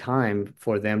anytime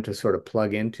for them to sort of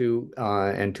plug into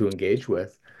and to engage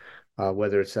with.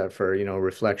 Whether it's for,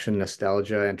 reflection,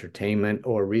 nostalgia, entertainment,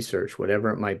 or research,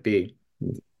 whatever it might be.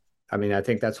 I mean, I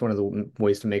think that's one of the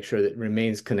ways to make sure that it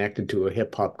remains connected to a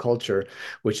hip hop culture,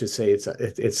 which is say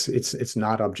it's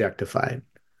not objectified.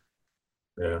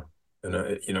 Yeah. And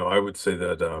I would say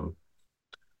that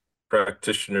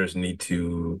practitioners need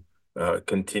to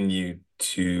continue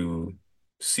to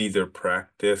see their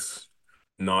practice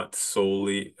not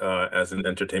solely as an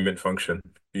entertainment function,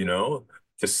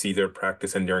 to see their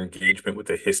practice and their engagement with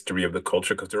the history of the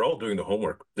culture, because they're all doing the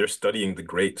homework. They're studying the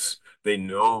greats. They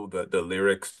know the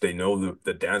lyrics, they know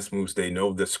the dance moves, they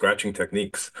know the scratching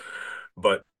techniques.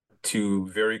 But to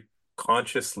very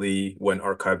consciously, when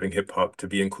archiving hip hop, to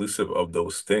be inclusive of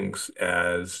those things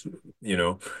as, you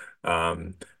know,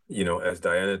 um, as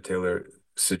Diana Taylor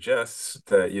suggests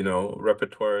that,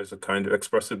 repertoire is a kind of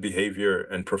expressive behavior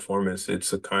and performance.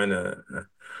 It's a kind of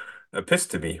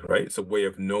episteme, right? It's a way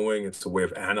of knowing, it's a way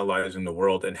of analyzing the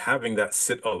world and having that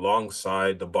sit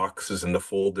alongside the boxes and the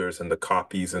folders and the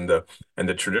copies and the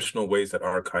traditional ways that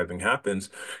archiving happens,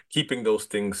 keeping those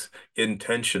things in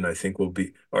tension, I think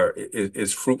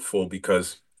is fruitful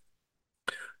because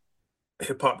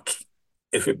hip hop,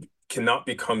 if it cannot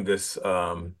become this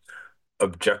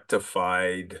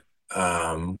objectified,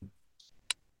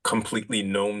 completely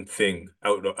known thing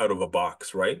out of a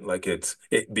box, right? Like it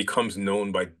becomes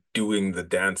known by doing the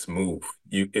dance move.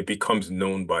 It becomes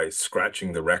known by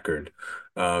scratching the record.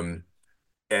 Um,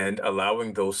 and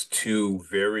allowing those two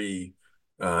very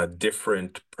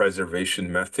different preservation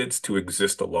methods to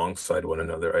exist alongside one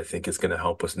another, I think is going to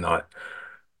help us not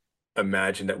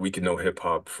imagine that we can know hip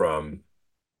hop from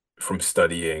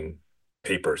studying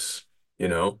papers, you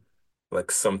know?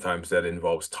 Like sometimes that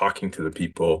involves talking to the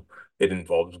people. It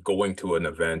involves going to an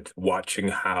event, watching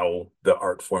how the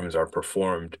art forms are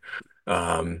performed,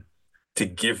 um, to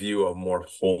give you a more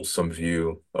wholesome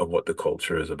view of what the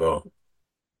culture is about.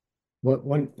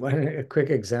 A quick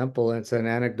example, and it's an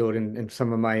anecdote in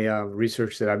some of my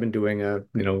research that I've been doing,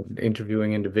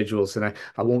 interviewing individuals, and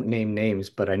I won't name names,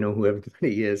 but I know who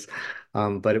everybody is.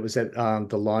 But it was at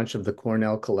the launch of the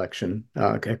Cornell collection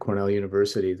at Cornell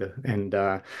University, and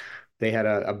they had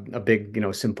a big,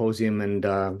 symposium and,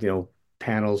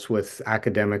 panels with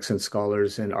academics and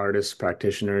scholars and artists,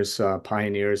 practitioners,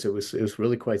 pioneers. It was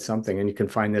really quite something, and you can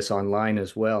find this online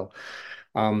as well.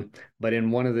 Um, but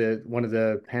in one of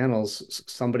the panels,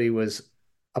 somebody was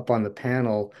up on the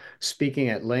panel speaking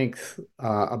at length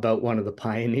about one of the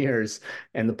pioneers,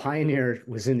 and the pioneer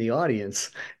was in the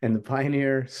audience, and the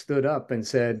pioneer stood up and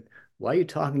said, "Why are you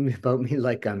talking about me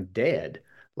like I'm dead?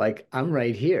 Like I'm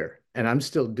right here, and I'm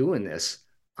still doing this.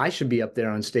 I should be up there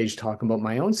on stage talking about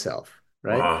my own self."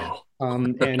 Right. Wow.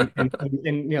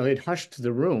 It hushed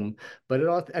the room,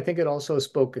 but I think it also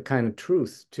spoke a kind of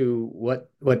truth to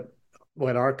what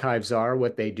archives are,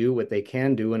 what they do, what they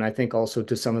can do, and I think also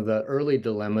to some of the early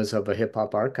dilemmas of a hip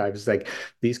hop archive is like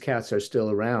these cats are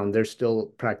still around, they're still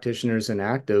practitioners and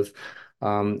active,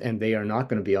 and they are not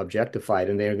going to be objectified,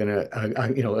 and they are going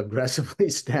to aggressively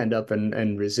stand up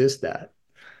and resist that.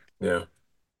 Yeah.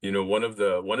 One of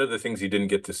the things you didn't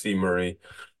get to see, Murray,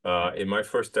 in my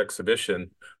first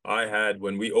exhibition,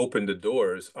 when we opened the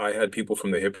doors, I had people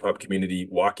from the hip hop community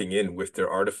walking in with their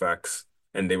artifacts,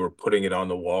 and they were putting it on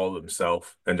the wall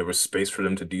themselves, and there was space for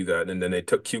them to do that. And then they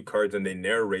took cue cards and they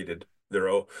narrated their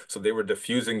own. So they were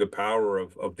diffusing the power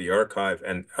of the archive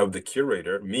and of the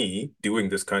curator, me, doing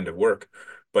this kind of work.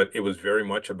 But it was very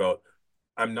much about,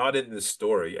 I'm not in this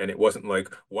story. And it wasn't like,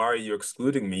 why are you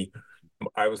excluding me?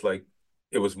 I was like,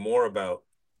 it was more about,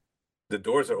 the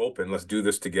doors are open. Let's do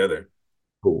this together.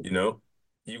 Cool. You know,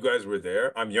 you guys were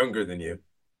there. I'm younger than you.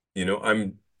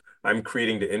 I'm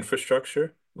creating the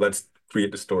infrastructure. Let's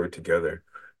create the story together.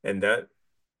 And that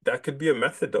could be a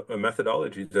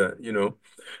methodology that,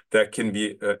 that can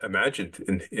be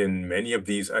imagined in many of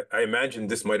these. I imagine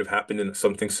this might have happened, in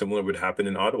something similar would happen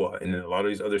in Ottawa and in a lot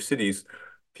of these other cities.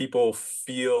 People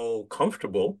feel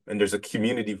comfortable, and there's a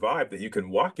community vibe that you can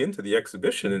walk into the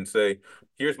exhibition and say,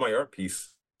 here's my art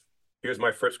piece, here's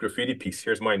my first graffiti piece,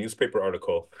 here's my newspaper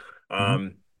article,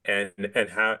 Mhm.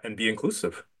 and be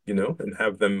inclusive, and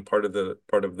have them part of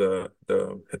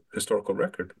the historical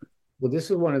record. Well, this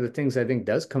is one of the things I think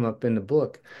does come up in the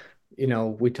book.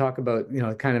 We talk about,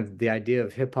 kind of the idea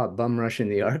of hip hop bum rush in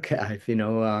the archive,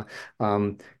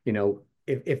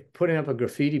 if putting up a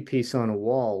graffiti piece on a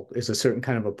wall is a certain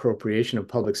kind of appropriation of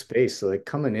public space, so like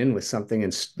coming in with something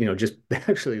and, just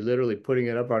actually literally putting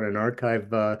it up on an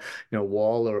archive,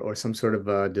 wall or some sort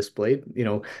of display,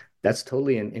 that's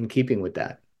totally in keeping with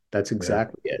that. That's Yeah,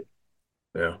 exactly it.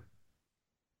 yeah,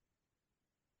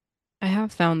 I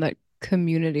have found that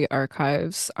community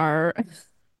archives are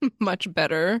much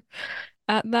better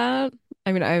at that.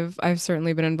 I mean, I've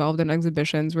certainly been involved in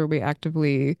exhibitions where we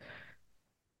actively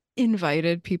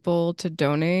invited people to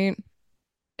donate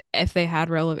if they had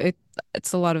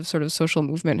it's a lot of sort of social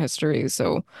movement history.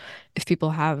 So if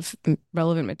people have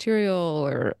relevant material,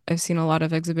 or I've seen a lot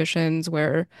of exhibitions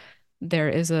where there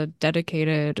is a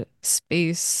dedicated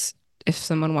space if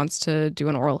someone wants to do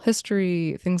an oral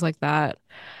history, things like that.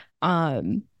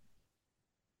 Um,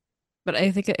 but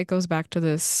I think it goes back to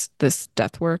this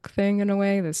death work thing in a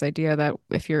way, this idea that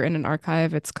if you're in an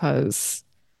archive, it's because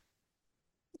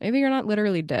maybe you're not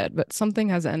literally dead, but something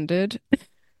has ended.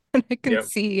 And yeah. I can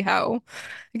see how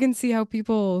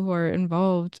people who are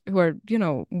involved, who are,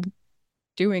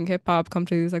 doing hip hop come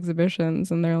to these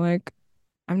exhibitions and they're like,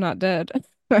 I'm not dead.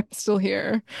 I'm still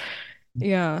here.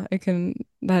 Yeah,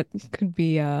 that could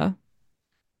be But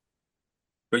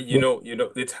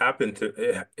it's happened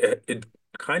to it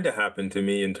kind of happened to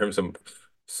me in terms of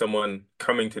someone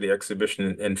coming to the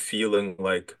exhibition and feeling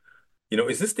like,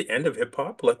 is this the end of hip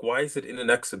hop? Like, why is it in an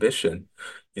exhibition?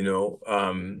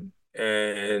 And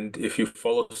if you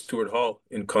follow Stuart Hall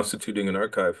in constituting an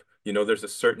archive, there's a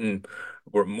certain,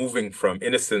 we're moving from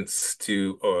innocence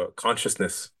to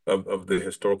consciousness of the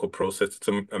historical process. It's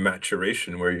a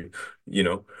maturation where you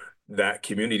know, that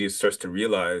community starts to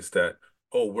realize that,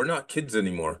 oh, we're not kids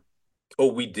anymore. Oh,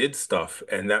 we did stuff,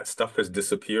 and that stuff is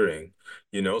disappearing.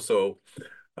 So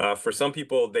for some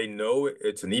people, they know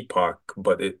it's an epoch,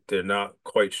 but they're not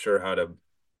quite sure how to,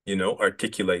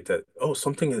 articulate that, oh,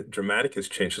 something dramatic has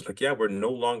changed. It's like, yeah, we're no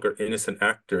longer innocent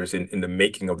actors in the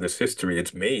making of this history.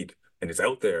 It's made and it's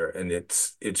out there, and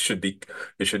it should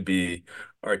be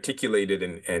articulated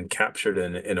and captured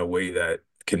in a way that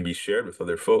can be shared with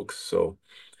other folks. So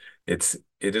it's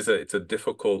a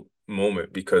difficult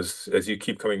moment, because as you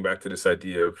keep coming back to this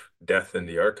idea of death in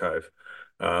the archive,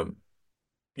 um,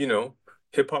 you know,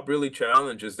 hip hop really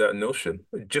challenges that notion,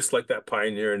 just like that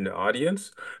pioneer in the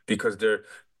audience, because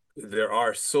there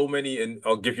are so many, and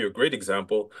I'll give you a great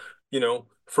example.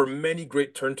 For many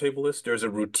great turntablists, there's a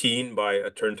routine by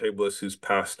a turntablist who's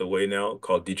passed away now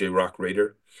called DJ Rock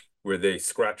Raider, where they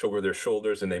scratch over their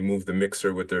shoulders and they move the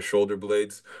mixer with their shoulder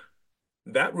blades.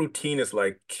 That routine is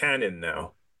like canon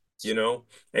now, you know,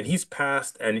 and he's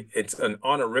passed, and it's an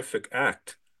honorific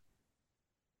act,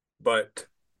 but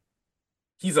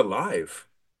he's alive.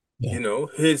 Yeah.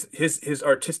 His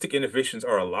artistic innovations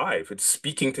are alive. It's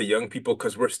speaking to young people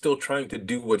because we're still trying to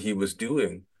do what he was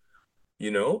doing,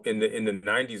 in the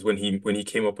 90s when he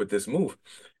came up with this move.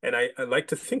 And I like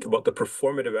to think about the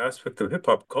performative aspect of hip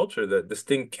hop culture, that this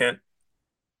thing can't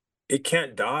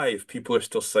die if people are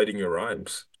still citing your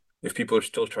rhymes, if people are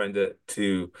still trying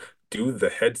to do the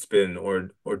head spin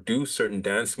or do certain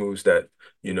dance moves that,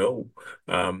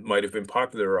 might have been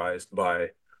popularized by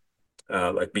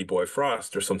like B-Boy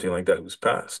Frost or something like that, who's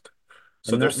passed.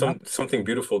 So And there's not something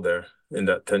beautiful there in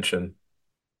that tension.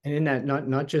 And in that,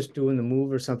 not just doing the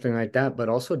move or something like that, but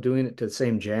also doing it to the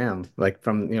same jam, like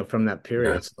from that Yeah.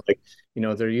 period. So like,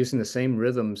 they're using the same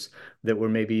rhythms that were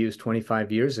maybe used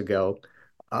 25 years ago,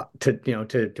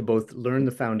 to both learn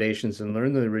the foundations and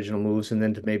learn the original moves, and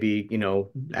then to maybe,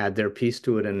 add their piece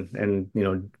to it and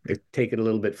take it a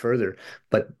little bit further.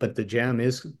 But the jam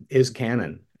is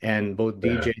canon, and both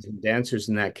Yeah. DJs and dancers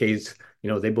in that case,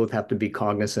 they both have to be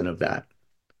cognizant of that.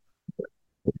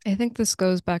 I think this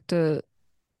goes back to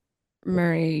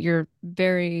Murray, your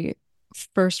very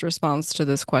first response to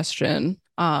this question,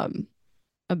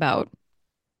 about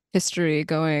history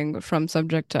going from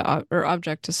subject to or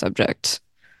object to subject.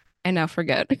 I now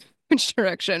forget which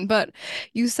direction, but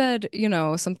you said,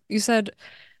 you said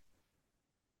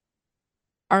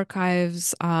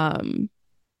archives can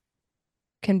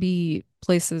be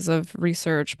places of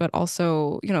research, but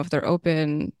also, if they're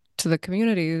open to the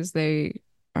communities they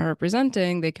are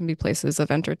representing, they can be places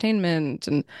of entertainment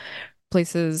and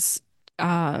places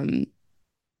um,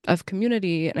 of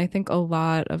community. And I think a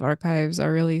lot of archives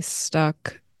are really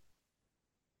stuck.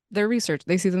 They're research,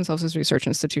 they see themselves as research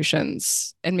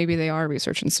institutions, and maybe they are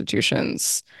research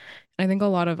institutions. I think a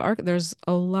lot of there's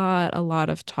a lot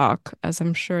of talk, as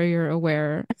I'm sure you're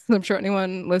aware. I'm sure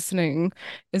anyone listening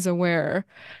is aware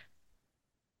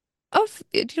of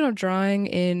it, drawing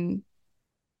in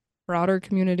broader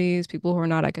communities, people who are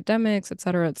not academics, et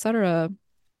cetera, et cetera.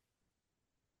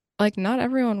 Like, not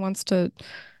everyone wants to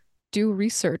do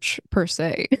research per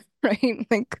se, right?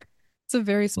 Like, it's a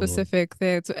very Mhm. specific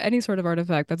thing. It's any sort of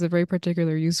artifact that's a very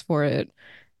particular use for it.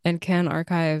 And can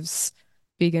archives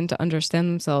begin to understand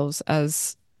themselves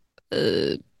as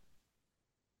uh,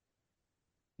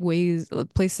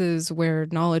 places where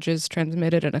knowledge is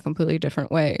transmitted in a completely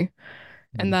different way?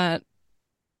 And that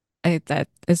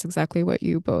is exactly what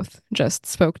you both just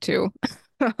spoke to.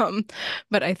 Um,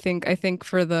 but I think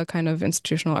for the kind of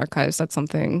institutional archives, that's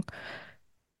something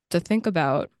to think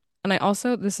about. And I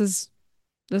also this is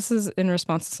in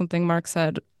response to something Mark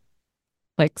said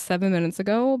like 7 minutes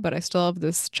ago, but I still have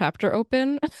this chapter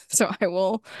open, so I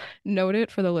will note it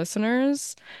for the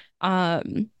listeners.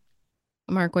 Um,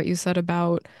 Mark, what you said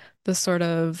about the sort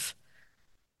of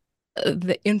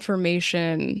the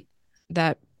information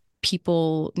that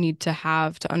people need to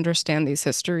have to understand these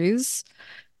histories.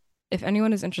 If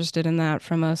anyone is interested in that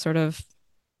from a sort of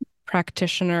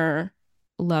practitioner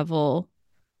level,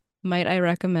 might I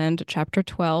recommend Chapter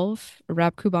 12,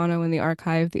 Rap Cubano in the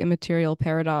Archive, The Immaterial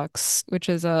Paradox, which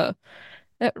is a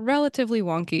relatively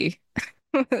wonky,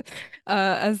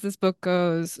 as this book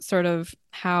goes, sort of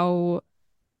how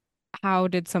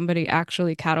did somebody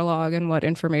actually catalog and what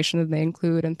information did they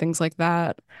include and things like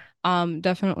that.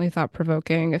 Definitely thought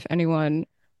provoking if anyone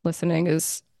listening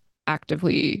is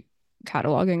actively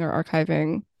cataloging or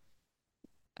archiving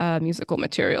musical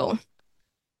material.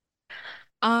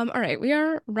 All right, we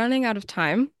are running out of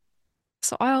time,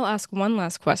 so I'll ask one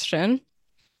last question,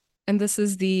 and this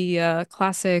is the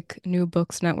classic New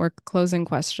Books Network closing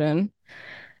question.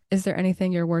 Is there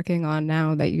anything you're working on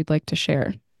now that you'd like to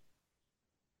share?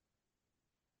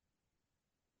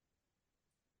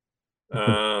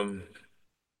 Um,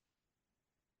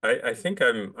 I think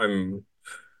I'm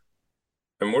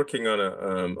working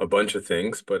on a bunch of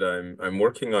things, but I'm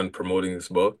working on promoting this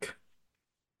book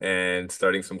and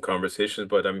starting some conversations.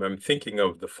 But I'm thinking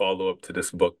of the follow-up to this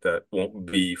book that won't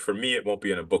be, for me, it won't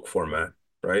be in a book format,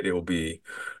 right? It will be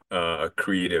a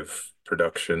creative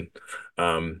production.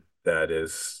 That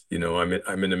is,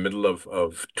 I'm in the middle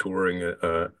of touring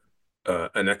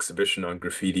an exhibition on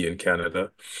graffiti in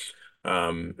Canada.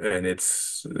 And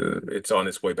it's on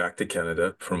its way back to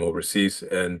Canada from overseas,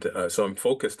 and so I'm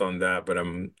focused on that. But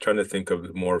I'm trying to think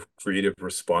of more creative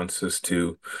responses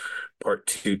to part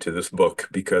two to this book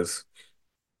because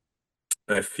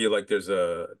I feel like there's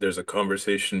a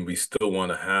conversation we still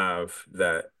want to have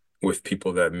that with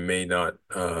people that may not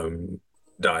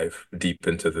dive deep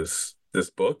into this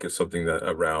book is something that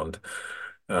around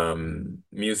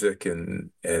music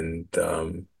and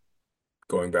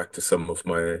going back to some of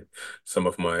my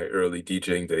early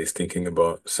DJing days, thinking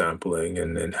about sampling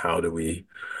and how do we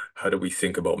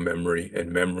think about memory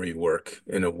and memory work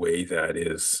in a way that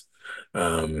is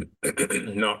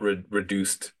not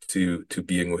reduced to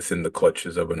being within the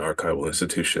clutches of an archival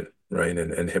institution, right?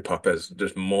 And hip hop has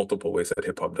there's multiple ways that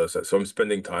hip hop does that. So I'm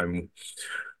spending time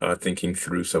thinking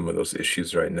through some of those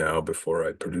issues right now before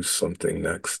I produce something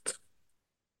next.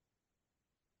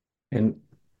 And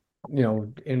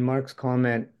in Mark's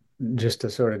comment, just to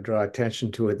sort of draw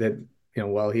attention to it, that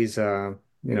while he's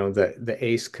the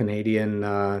ace Canadian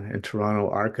and Toronto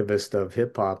archivist of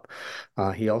hip hop,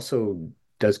 he also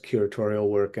does curatorial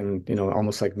work and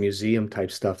almost like museum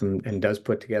type stuff, and does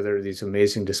put together these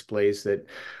amazing displays that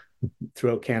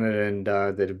throughout Canada and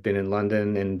that have been in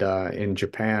London and in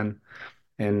Japan.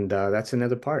 And that's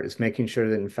another part is making sure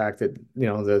that in fact that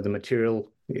the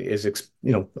material is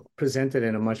presented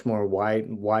in a much more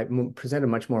presented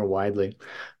much more widely,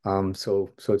 so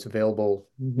it's available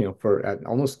for at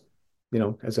almost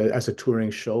as a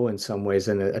touring show in some ways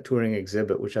and a touring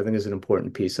exhibit, which I think is an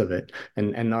important piece of it.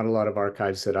 And not a lot of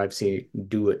archives that I've seen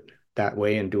do it that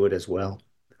way and do it as well.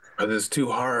 But it's too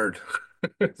hard.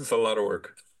 It's a lot of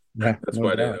work. Yeah, That's no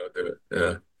why they doubt. don't do it.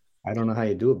 Yeah, I don't know how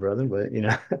you do it, brother, but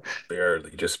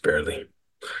barely, just barely.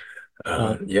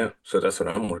 uh, Yeah, so that's what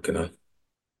I'm working on.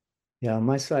 yeah, on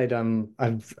my side, I'm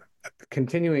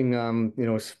continuing,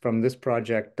 from this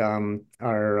project,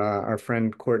 our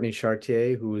friend Courtney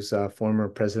Chartier, who's a former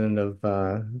president of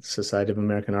Society of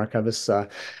American Archivists,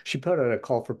 she put out a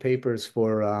call for papers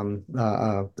for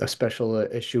a special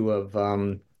issue of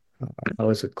how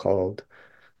is it called?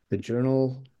 The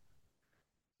journal,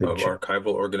 the, Of Jour-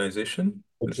 archival organization,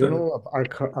 the is that it? Journal of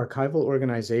Archival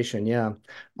Organization, yeah,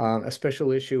 a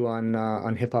special issue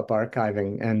on hip hop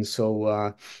archiving, and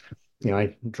so.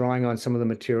 I drawing on some of the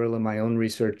material in my own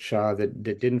research that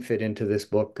didn't fit into this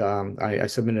book. I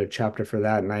submitted a chapter for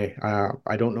that, and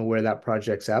I don't know where that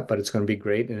project's at, but it's going to be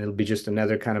great, and it'll be just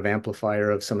another kind of amplifier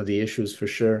of some of the issues for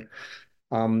sure.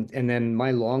 And then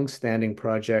my long-standing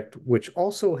project, which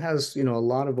also has, a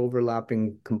lot of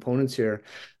overlapping components here,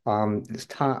 is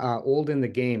Old in the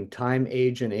Game, Time,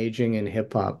 Age, and Aging in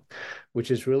Hip Hop,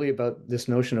 which is really about this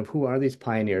notion of who are these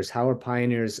pioneers? How are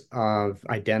pioneers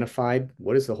identified?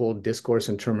 What is the whole discourse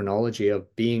and terminology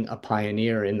of being a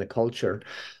pioneer in the culture?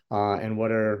 And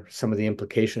what are some of the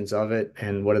implications of it?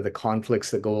 And what are the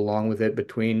conflicts that go along with it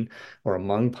between or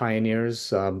among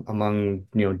pioneers, among,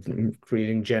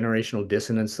 creating generational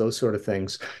dissonance, those sort of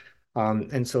things.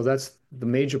 And so that's the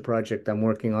major project I'm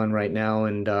working on right now.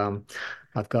 And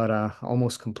I've got a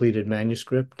almost completed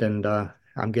manuscript, and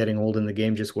I'm getting old in the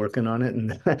game just working on it,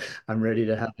 and I'm ready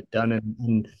to have it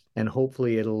done, and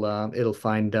hopefully it'll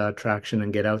find traction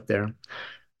and get out there.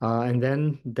 And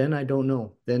then I don't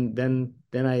know. Then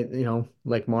I,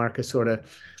 like Mark, I sort of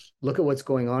look at what's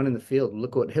going on in the field,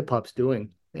 look what hip hop's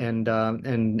doing, and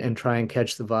try and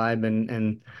catch the vibe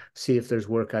and see if there's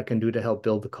work I can do to help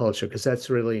build the culture, because that's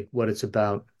really what it's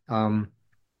about.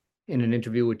 In an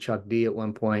interview with Chuck D at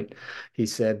one point, he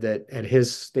said that at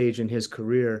his stage in his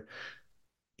career,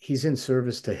 he's in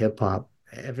service to hip hop.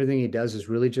 Everything he does is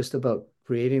really just about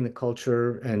creating the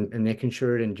culture and making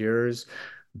sure it endures,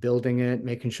 building it,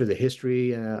 making sure the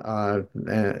history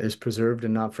is preserved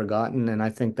and not forgotten. And I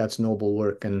think that's noble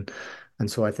work. And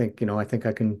so I think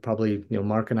I can probably,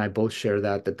 Mark and I both share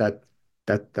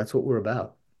that's what we're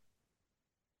about.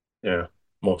 Yeah,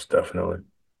 most definitely.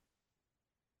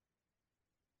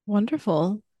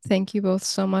 Wonderful. Thank you both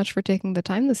so much for taking the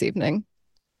time this evening.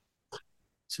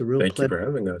 It's a real Thank you pleasure. for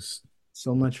having us.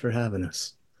 So much for having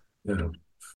us. Yeah.